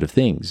positive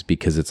things,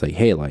 because it's like,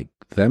 hey, like,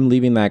 them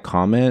leaving that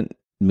comment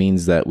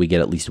means that we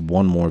get at least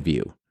one more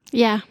view.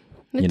 Yeah.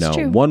 It's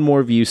true. One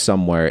more view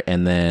somewhere.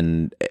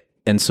 And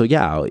so,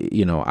 yeah,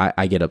 you know,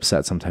 I get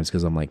upset sometimes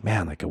because I'm like,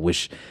 man, like, I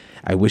wish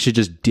it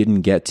just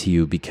didn't get to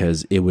you,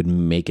 because it would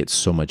make it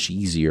so much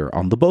easier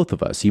on the both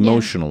of us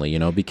emotionally, you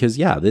know, because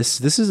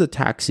this is a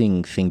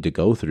taxing thing to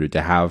go through,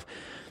 to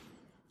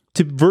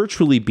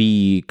virtually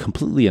be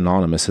completely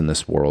anonymous in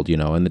this world, you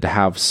know, and to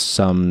have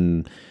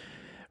some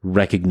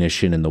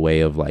recognition in the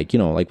way of, like, you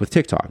know, like with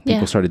TikTok,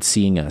 people started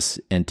seeing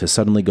us, and to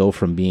suddenly go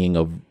from being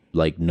a,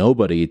 like,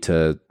 nobody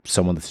to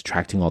someone that's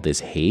attracting all this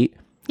hate.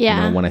 Yeah.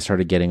 You know, when I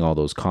started getting all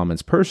those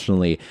comments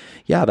personally,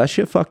 that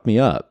shit fucked me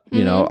up.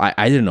 You know,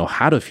 I didn't know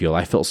how to feel.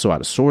 I felt so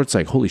out of sorts.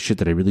 Like, holy shit,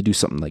 did I really do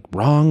something, like,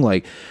 wrong?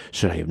 Like,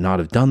 should I have not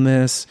have done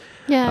this?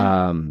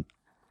 Yeah.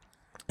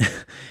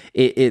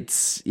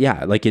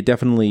 It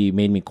definitely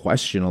made me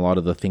question a lot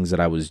of the things that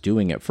I was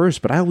doing at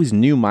first, but I always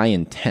knew my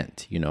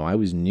intent. You know, I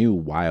always knew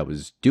why I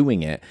was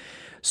doing it.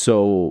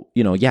 So,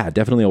 you know,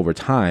 definitely over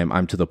time,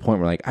 I'm to the point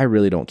where, like, I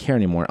really don't care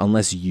anymore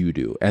unless you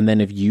do. And then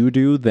if you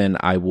do, then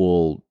I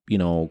will, you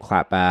know,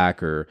 clap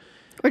back or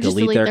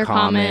delete their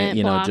comment,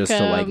 you know, just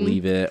to, like,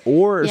 leave it.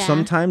 Or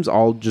sometimes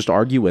I'll just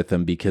argue with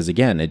them, because,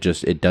 again,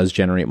 it does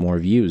generate more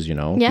views, you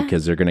know,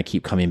 because they're going to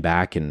keep coming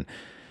back and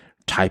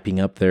typing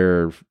up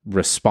their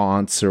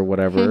response or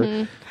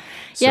whatever.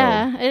 So.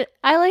 Yeah,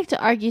 I like to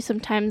argue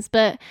sometimes,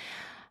 but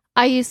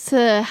I used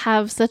to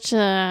have such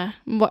I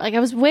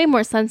was way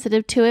more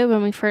sensitive to it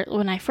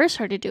when I first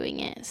started doing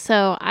it.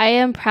 So I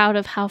am proud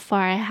of how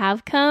far I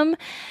have come,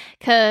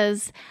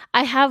 because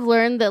I have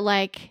learned that,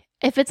 like,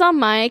 if it's on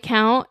my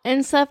account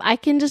and stuff, I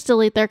can just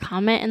delete their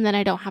comment and then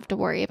I don't have to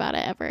worry about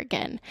it ever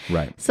again.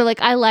 Right. So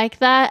like, I like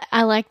that.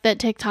 I like that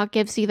TikTok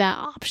gives you that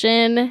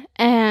option.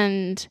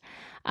 And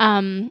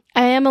I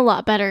am a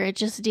lot better at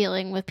just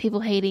dealing with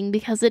people hating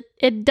because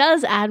it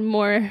does add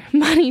more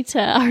money to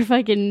our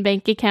fucking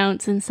bank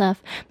accounts and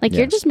stuff. Like,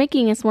 you're just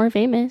making us more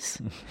famous.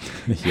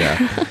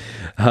 Yeah.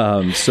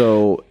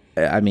 So,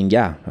 I mean,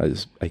 yeah,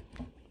 I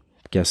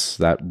guess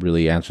that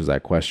really answers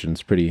that question.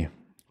 It's pretty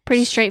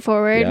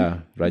straightforward. Yeah,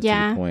 right to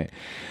the point.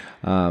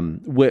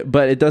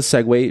 But it does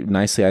segue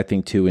nicely, I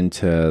think, too,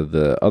 into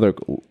the other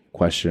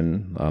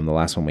question, the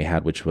last one we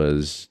had, which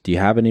was, do you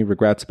have any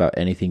regrets about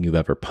anything you've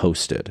ever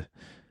posted?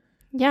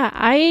 Yeah,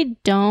 I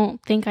don't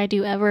think I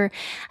do ever.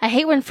 I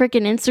hate when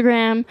freaking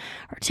Instagram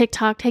or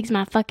TikTok takes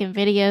my fucking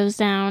videos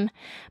down.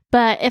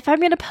 But if I'm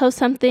going to post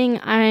something,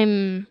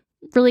 I'm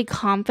really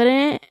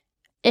confident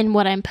in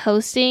what I'm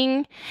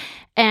posting.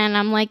 And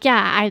I'm like,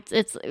 yeah,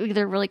 it's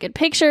either really good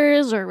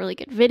pictures or really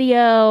good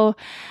video.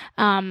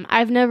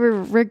 I've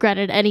never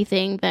regretted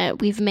anything that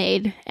we've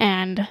made.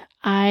 And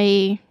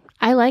I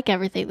like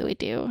everything that we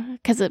do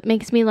because it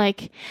makes me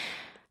like,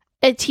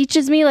 it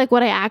teaches me like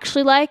what I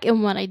actually like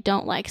and what I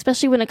don't like,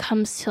 especially when it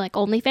comes to like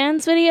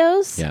OnlyFans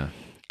videos. Yeah.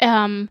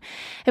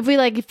 If we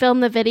like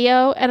film the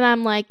video and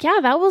I'm like, yeah,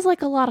 that was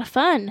like a lot of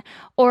fun.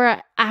 Or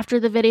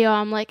after the video,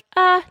 I'm like,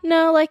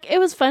 no, like it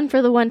was fun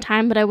for the one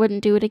time, but I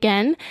wouldn't do it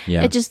again.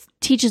 Yeah. It just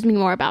teaches me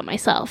more about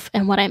myself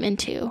and what I'm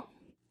into.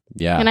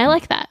 Yeah. And I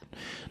like that.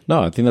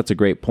 No, I think that's a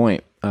great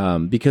point.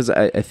 Because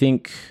I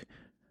think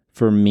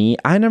for me,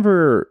 I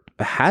never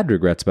had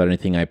regrets about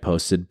anything I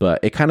posted,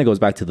 but it kind of goes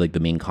back to like the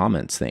mean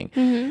comments thing.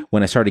 Mm-hmm.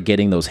 When I started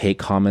getting those hate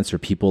comments or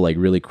people like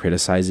really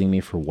criticizing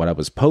me for what I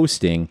was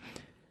posting,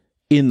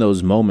 in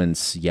those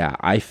moments, yeah,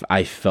 I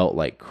felt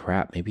like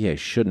crap. Maybe I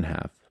shouldn't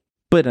have,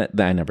 but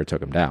I never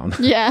took them down.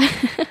 Yeah.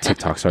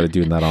 TikTok started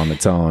doing that on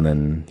its own,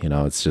 and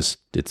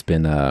it's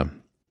been a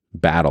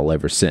battle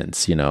ever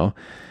since. Yeah,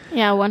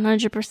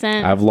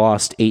 100%. I've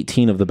lost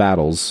 18 of the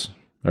battles,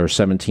 or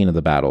 17 of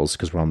the battles,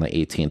 because we're on the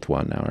 18th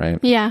one now, right?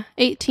 Yeah,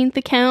 18th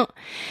account.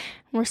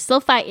 We're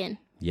still fighting.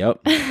 Yep,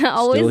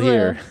 always still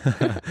here.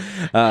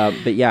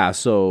 But yeah,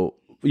 so.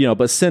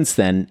 But since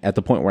then, at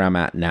the point where I'm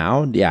at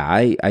now, yeah,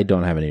 I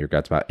don't have any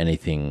regrets about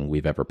anything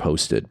we've ever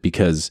posted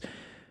because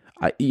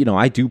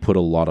I do put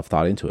a lot of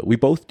thought into it. We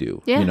both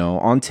do. Yeah.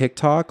 On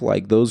TikTok,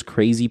 like those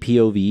crazy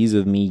POVs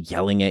of me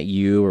yelling at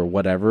you or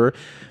whatever,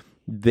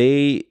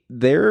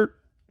 they're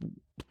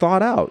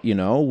thought out,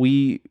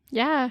 we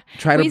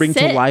try to bring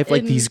to life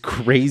like these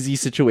crazy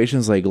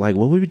situations, like what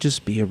would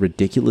just be a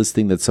ridiculous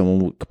thing that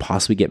someone could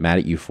possibly get mad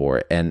at you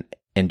for and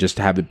just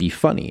have it be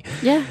funny.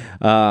 Yeah.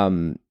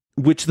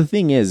 Which the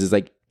thing is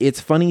like,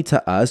 it's funny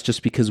to us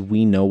just because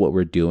we know what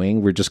we're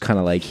doing. We're just kind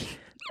of like,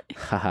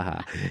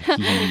 like,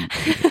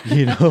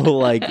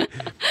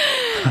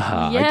 Yes.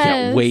 I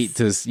can't wait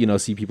to,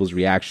 see people's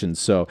reactions.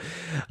 So,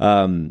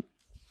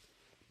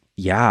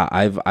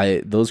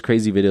 yeah, those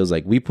crazy videos,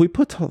 like we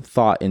put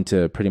thought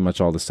into pretty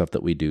much all the stuff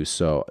that we do.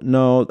 So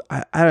no,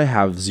 I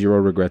have zero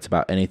regrets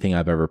about anything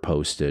I've ever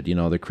posted.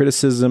 The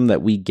criticism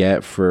that we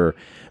get for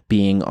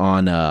being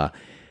on a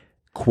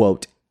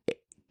quote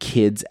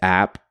kids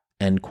app,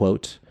 end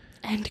quote.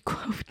 End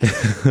quote.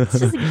 It's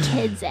just a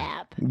kids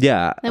app.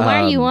 Yeah. Then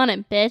why are you on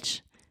it,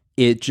 bitch?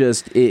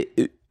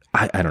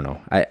 I don't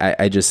know.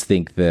 I just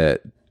think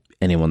that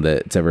anyone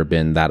that's ever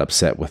been that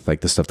upset with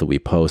like the stuff that we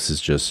post is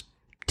just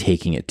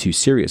taking it too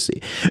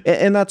seriously.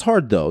 And that's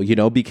hard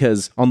though,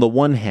 because on the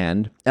one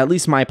hand, at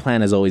least my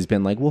plan has always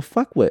been like, well,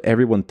 fuck what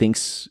everyone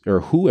thinks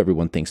or who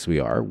everyone thinks we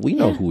are. We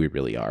know who we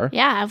really are.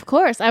 Yeah, of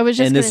course. I was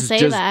just going to say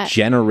that. And this is just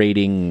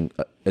generating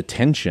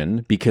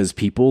attention because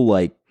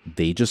people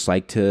they just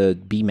like to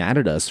be mad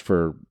at us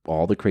for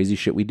all the crazy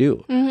shit we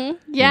do. Mm-hmm.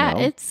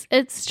 Yeah,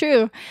 it's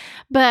true.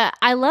 But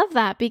I love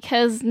that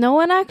because no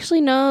one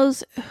actually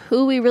knows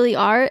who we really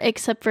are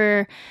except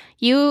for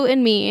you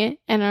and me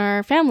and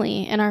our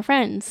family and our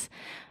friends.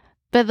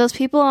 But those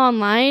people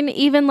online,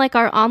 even like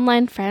our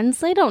online friends,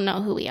 they don't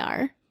know who we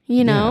are,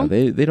 Yeah,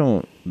 they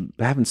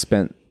haven't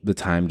spent the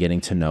time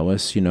getting to know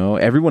us,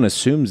 Everyone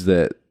assumes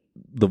that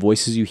the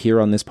voices you hear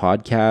on this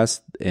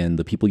podcast and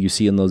the people you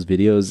see in those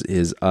videos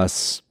is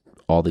us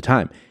all the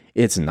time.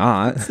 It's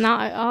not. It's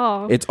not at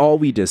all. It's all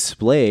we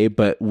display,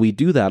 but we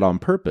do that on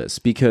purpose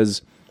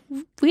because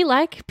we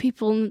like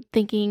people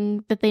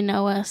thinking that they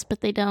know us,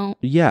 but they don't.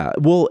 Yeah.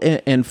 Well,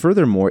 and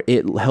furthermore,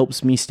 it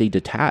helps me stay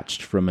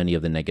detached from any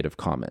of the negative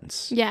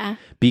comments. Yeah.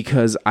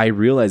 Because I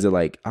realize that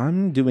like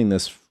I'm doing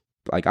this,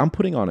 like I'm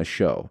putting on a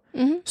show.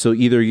 Mm-hmm. So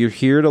either you're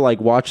here to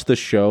like watch the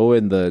show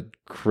and the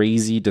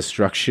crazy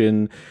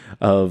destruction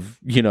of,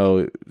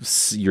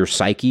 your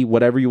psyche,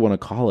 whatever you want to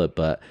call it.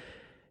 But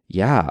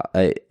yeah,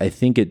 I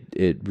think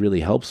it really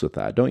helps with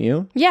that, don't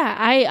you? Yeah,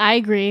 I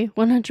agree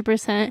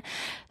 100%.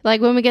 Like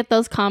when we get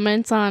those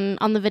comments on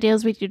the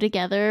videos we do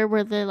together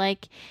where they're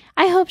like,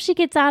 I hope she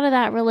gets out of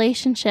that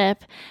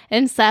relationship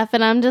and stuff.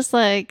 And I'm just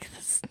like,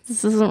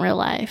 this isn't real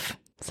life.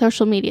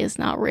 Social media is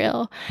not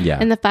real. Yeah.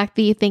 And the fact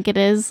that you think it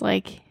is,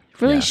 like,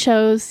 really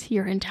shows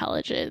your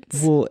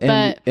intelligence. Well,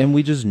 and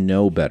we just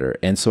know better.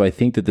 And so I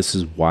think that this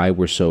is why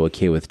we're so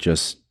okay with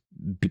just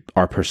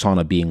our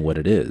persona being what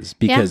it is,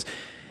 because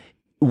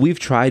we've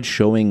tried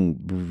showing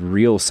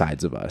real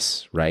sides of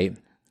us, right?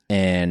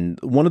 And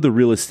one of the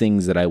realest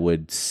things that I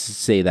would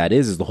say that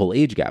is the whole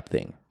age gap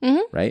thing,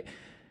 right?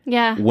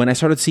 Yeah. When I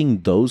started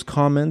seeing those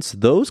comments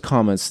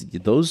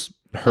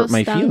hurt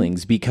my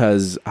feelings,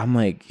 because I'm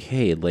like,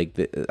 hey, like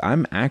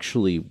I'm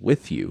actually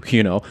with you,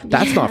 you know,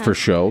 that's not for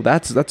show.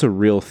 That's a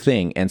real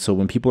thing. And so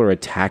when people are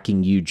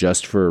attacking you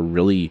just for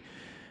really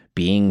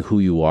being who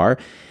you are,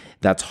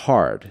 that's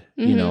hard.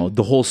 You know,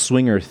 the whole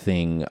swinger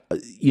thing,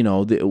 you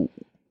know,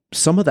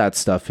 some of that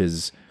stuff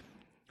has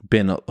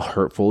been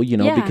hurtful, you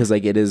know, because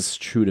like it is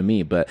true to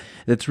me, but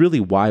that's really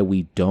why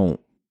we don't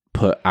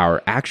put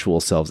our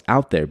actual selves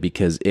out there,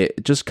 because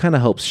it just kind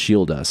of helps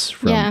shield us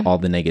from all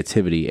the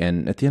negativity.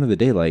 And at the end of the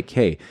day, like,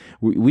 hey,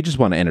 we just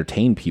want to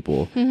entertain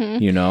people.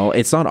 You know,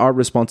 it's not our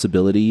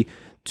responsibility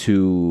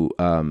to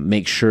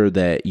make sure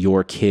that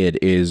your kid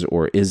is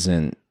or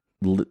isn't,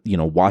 you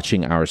know,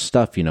 watching our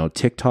stuff. You know,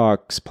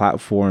 TikTok's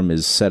platform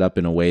is set up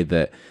in a way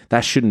that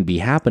shouldn't be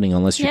happening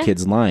unless your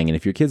kid's lying. And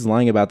if your kid's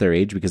lying about their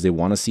age because they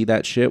want to see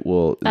that shit,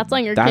 well, that's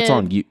on your kid.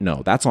 On you.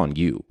 No, that's on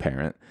you,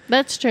 parent.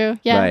 That's true.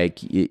 Yeah. Like,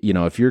 you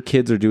know, if your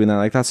kids are doing that,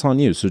 like, that's on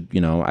you. So,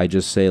 you know, I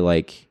just say,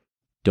 like,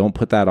 don't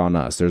put that on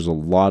us. There's a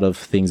lot of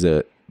things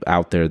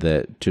out there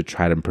that to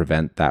try to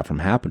prevent that from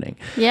happening.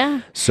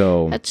 Yeah.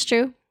 So that's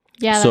true.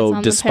 Yeah.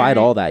 So despite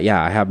all that,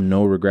 I have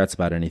no regrets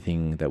about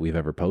anything that we've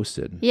ever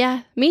posted.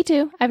 Yeah, me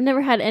too. I've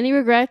never had any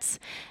regrets.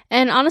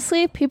 And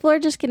honestly, people are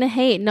just going to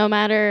hate no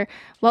matter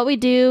what we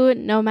do,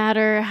 no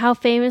matter how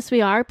famous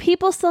we are.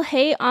 People still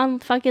hate on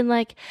fucking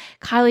like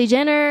Kylie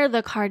Jenner,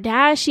 the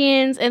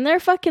Kardashians, and they're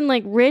fucking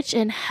like rich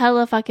and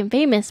hella fucking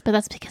famous. But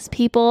that's because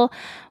people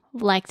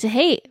like to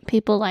hate.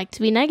 People like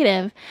to be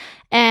negative.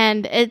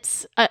 And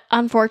it's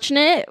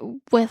unfortunate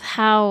with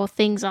how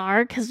things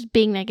are, because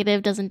being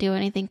negative doesn't do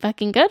anything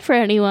fucking good for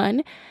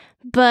anyone.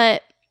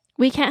 But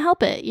we can't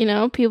help it. You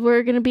know, people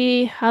are going to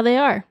be how they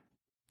are.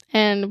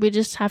 And we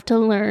just have to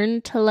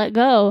learn to let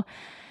go.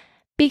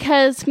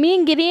 Because me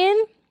and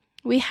Gideon,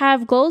 we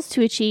have goals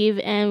to achieve,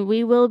 and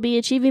we will be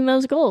achieving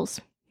those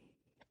goals.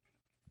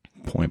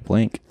 Point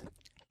blank.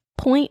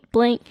 Point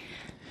blank.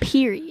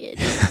 Period.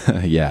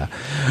 Yeah.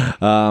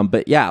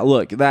 But yeah,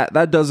 look,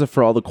 that does it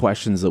for all the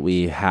questions that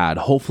we had.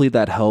 Hopefully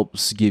that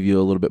helps give you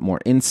a little bit more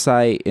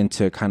insight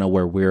into kind of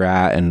where we're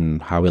at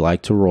and how we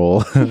like to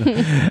roll.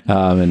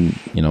 And,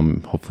 you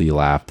know, hopefully you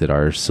laughed at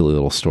our silly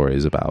little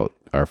stories about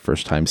our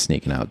first time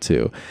sneaking out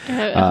too.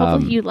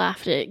 Hopefully you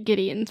laughed at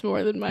Gideon's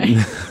more than mine.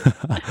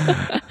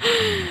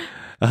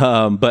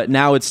 But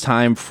now it's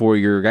time for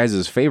your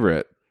guys'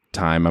 favorite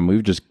time. I mean,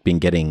 we've just been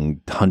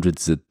getting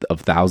hundreds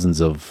of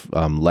thousands of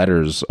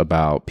letters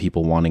about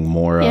people wanting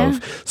more of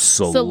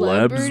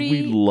celebs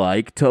we'd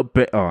like to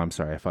bang. Oh, I'm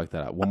sorry, I fucked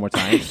that up. One more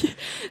time.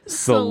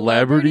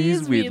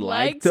 Celebrities we'd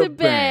like to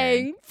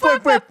bang.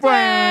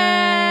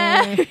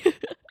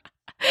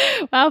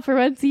 Wow, for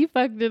once you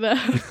fucked it up.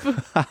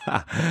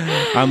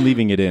 I'm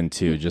leaving it in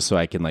too, just so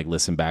I can like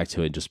listen back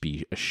to it and just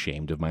be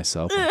ashamed of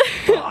myself. Like,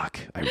 fuck,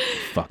 I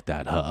fucked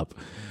that up.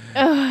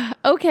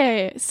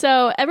 Okay,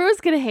 so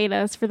everyone's gonna hate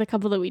us for the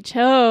couple that we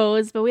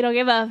chose, but we don't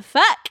give a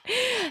fuck.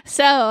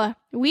 So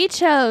we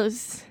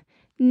chose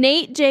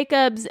Nate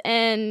Jacobs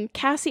and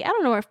Cassie. I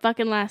don't know her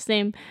fucking last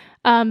name,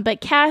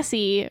 but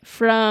Cassie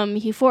from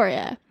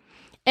Euphoria.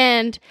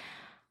 And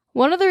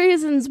one of the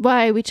reasons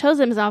why we chose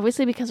them is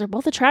obviously because they're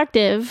both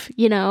attractive.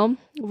 You know,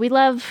 we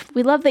love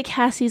that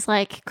Cassie's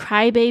like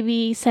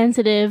crybaby,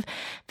 sensitive,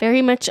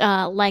 very much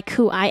like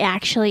who I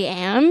actually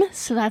am.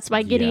 So that's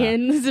why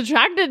Gideon is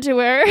attracted to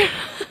her.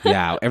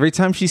 Yeah, every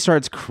time she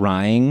starts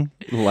crying,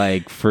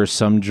 like for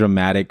some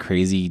dramatic,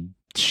 crazy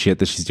shit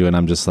that she's doing,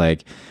 I'm just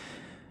like,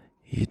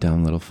 you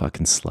dumb little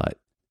fucking slut.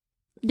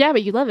 Yeah,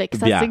 but you love it because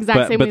that's the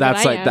exact same way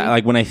that's that I like am. that,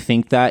 like when I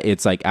think that,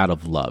 it's like out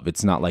of love.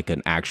 It's not like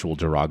an actual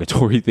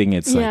derogatory thing.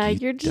 It's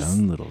like, you're just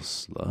dumb little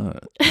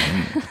slut.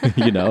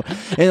 You know?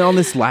 And on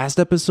this last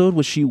episode,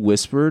 was she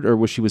whispered or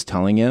was she was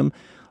telling him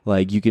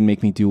like, you can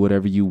make me do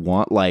whatever you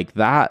want? Like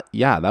that.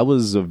 Yeah, that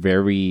was a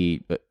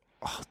very,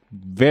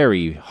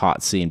 very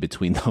hot scene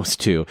between those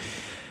two.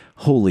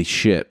 Holy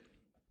shit.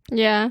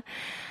 Yeah.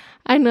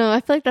 I know. I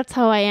feel like that's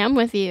how I am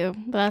with you.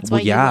 But that's why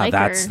you like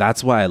her.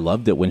 That's why I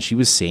loved it when she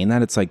was saying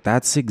that. It's like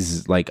that's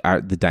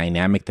the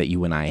dynamic that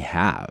you and I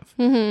have,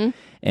 and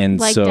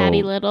like so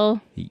Daddy Little.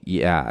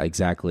 Yeah,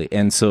 exactly.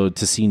 And so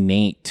to see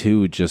Nate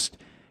too, just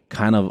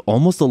kind of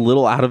almost a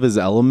little out of his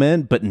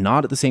element, but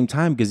not at the same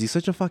time because he's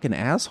such a fucking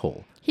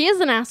asshole. He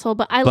is an asshole,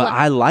 but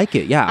I like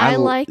it. Yeah, I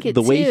like it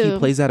the way too. he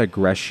plays that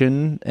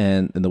aggression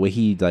and the way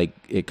he like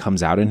it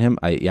comes out in him.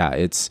 I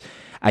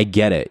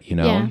get it. You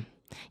know.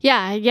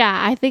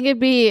 Yeah. I think it'd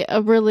be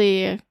a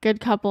really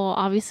good couple,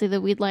 obviously, that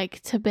we'd like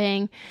to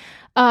bang.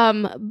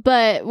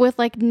 But with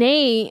like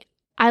Nate,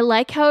 I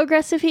like how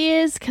aggressive he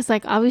is because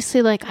like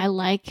obviously like I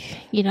like,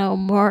 you know,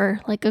 more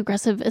like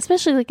aggressive,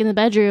 especially like in the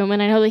bedroom.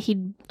 And I know that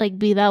he'd like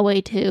be that way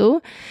too.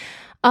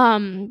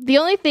 The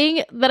only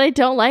thing that I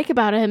don't like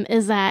about him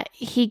is that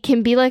he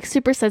can be like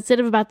super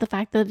sensitive about the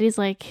fact that he's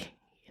like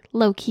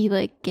low key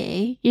like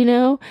gay, you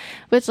know,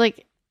 which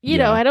like, you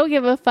know, I don't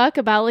give a fuck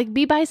about. Like,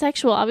 be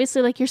bisexual.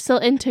 Obviously, like, you're still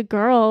into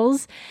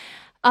girls.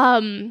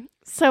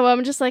 So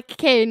I'm just like,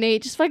 okay,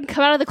 Nate, just fucking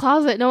come out of the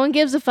closet. No one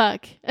gives a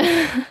fuck.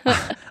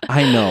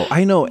 I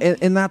know.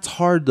 And that's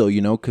hard though,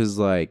 you know, because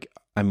like,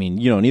 I mean,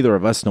 you know, neither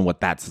of us know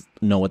what that's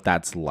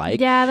like.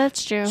 Yeah,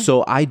 that's true.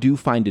 So I do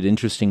find it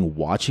interesting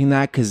watching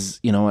that because,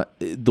 you know,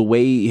 the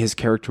way his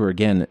character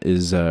again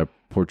is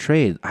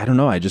portrayed, I don't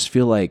know. I just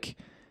feel like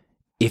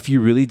if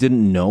you really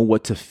didn't know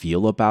what to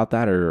feel about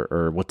that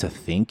or what to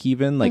think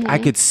even, like I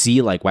could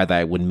see like why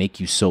that would make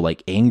you so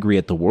like angry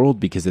at the world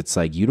because it's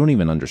like you don't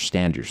even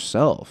understand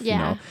yourself, you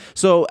know?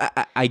 So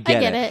I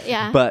get it.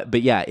 Yeah.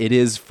 But yeah, it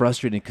is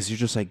frustrating because you're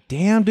just like,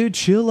 damn, dude,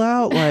 chill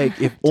out. Like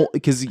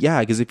because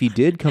if he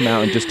did come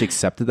out and just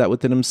accepted that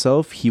within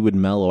himself, he would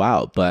mellow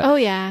out. But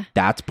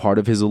that's part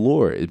of his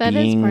allure. That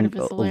is part of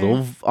his allure. A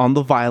little on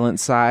the violent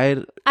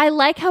side. I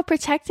like how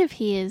protective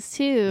he is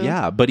too.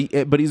 Yeah, but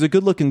he's a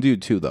good looking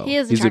dude too though. He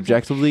is. He's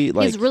objectively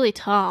like he's really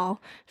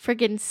tall,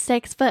 friggin'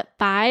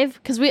 6'5".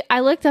 Because I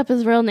looked up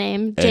his real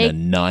name, Jake,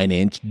 and a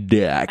 9-inch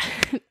dick.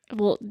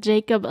 Well,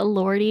 Jacob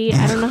Elordi.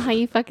 I don't know how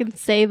you fucking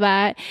say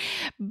that,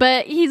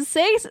 but he's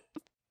 6'5"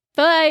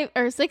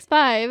 or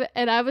 6'5",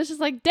 and I was just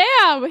like,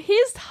 damn,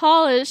 he's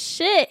tall as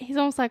shit. He's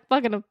almost like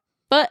fucking a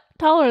butt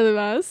taller than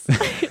us.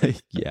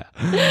 Yeah.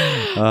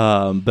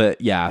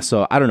 But yeah,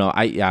 so I don't know.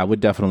 I would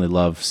definitely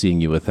love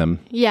seeing you with him.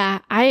 Yeah.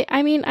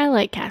 I mean, I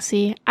like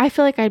Cassie. I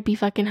feel like I'd be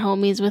fucking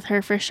homies with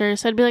her for sure.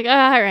 So I'd be like,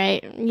 all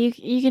right,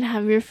 you can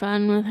have your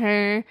fun with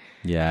her.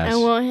 Yeah. I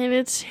won't hit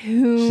it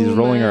too She's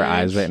rolling much. her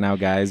eyes right now,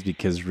 guys,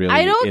 because really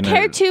I don't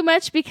care too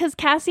much because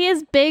Cassie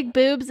has big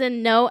boobs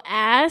and no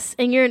ass,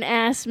 and you're an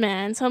ass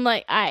man. So I'm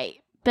like, I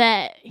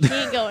bet he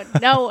ain't going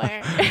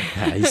nowhere.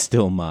 Yeah, he's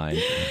still mine.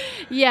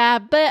 Yeah,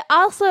 but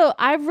also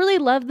I really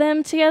love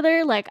them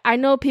together. Like, I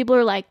know people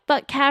are like,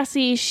 fuck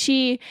Cassie,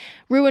 she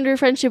ruined her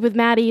friendship with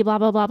Maddie, blah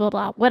blah blah blah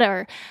blah,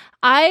 whatever.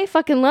 I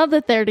fucking love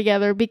that they're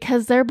together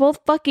because they're both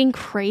fucking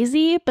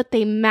crazy, but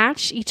they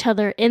match each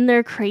other in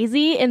their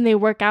crazy and they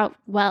work out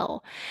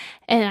well.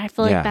 And I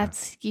feel like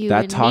that's you.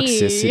 That and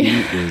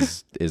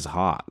toxicity is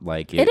hot.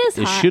 Like it is.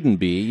 It hot. Shouldn't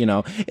be, you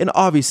know. And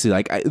obviously,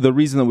 like the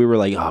reason that we were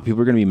like, oh,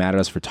 people are gonna be mad at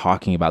us for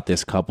talking about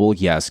this couple.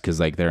 Yes, because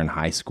like they're in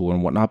high school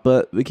and whatnot.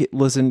 But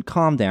listen,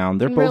 calm down.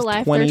 They're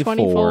both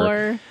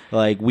 24.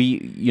 Like we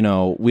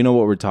know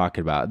what we're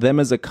talking about. Them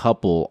as a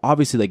couple,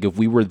 obviously, like if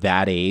we were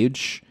that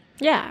age,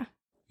 yeah,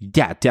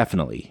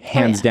 definitely,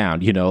 hands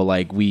down. You know,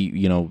 like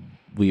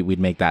we'd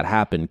make that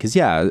happen because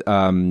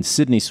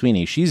Sydney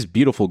Sweeney, she's a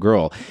beautiful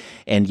girl,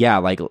 and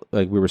like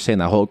we were saying,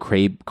 that whole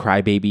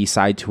crybaby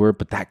side to her,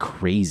 but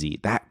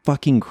that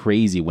fucking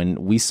crazy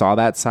when we saw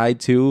that side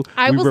too,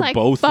 we were like,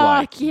 both fuck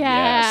like,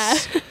 yeah,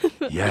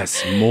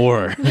 yes,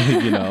 more.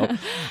 You know,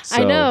 so,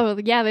 I know,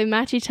 they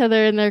match each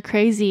other and they're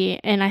crazy,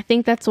 and I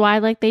think that's why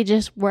like they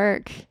just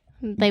work.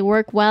 They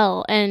work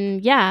well,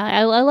 and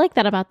I like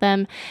that about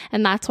them,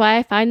 and that's why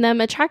I find them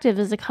attractive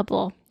as a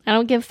couple. I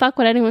don't give a fuck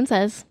what anyone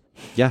says.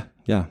 Yeah.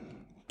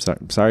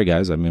 Sorry,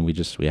 guys. I mean, we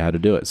had to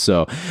do it.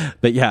 So,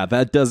 but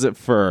that does it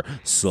for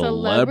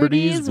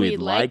celebrities we'd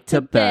like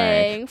to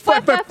bang. All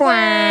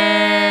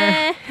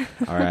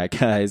right,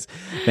 guys.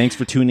 Thanks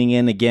for tuning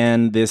in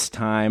again this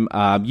time.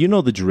 You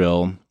know the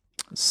drill.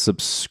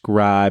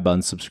 Subscribe,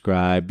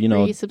 unsubscribe. You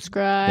know,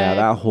 resubscribe. Yeah,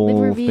 that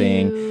whole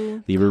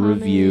thing. Leave a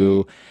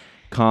review,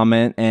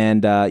 comment,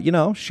 and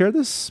share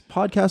this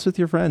podcast with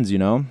your friends. You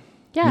know.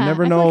 Yeah, you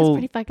never know. Feel like it's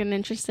pretty fucking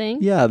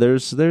interesting. Yeah,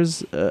 there's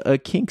a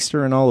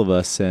kinkster in all of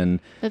us, and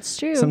that's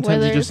true.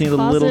 Sometimes you just need a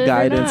little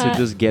guidance or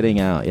just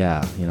getting out.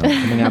 Yeah,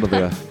 coming out of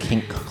the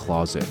kink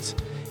closet,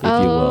 if you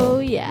will. Oh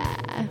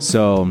yeah.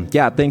 So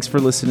thanks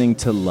for listening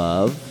to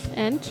Love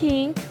and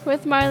Kink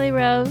with Marley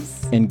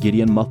Rose and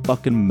Gideon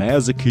motherfucking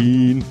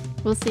Mazikeen.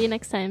 We'll see you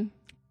next time.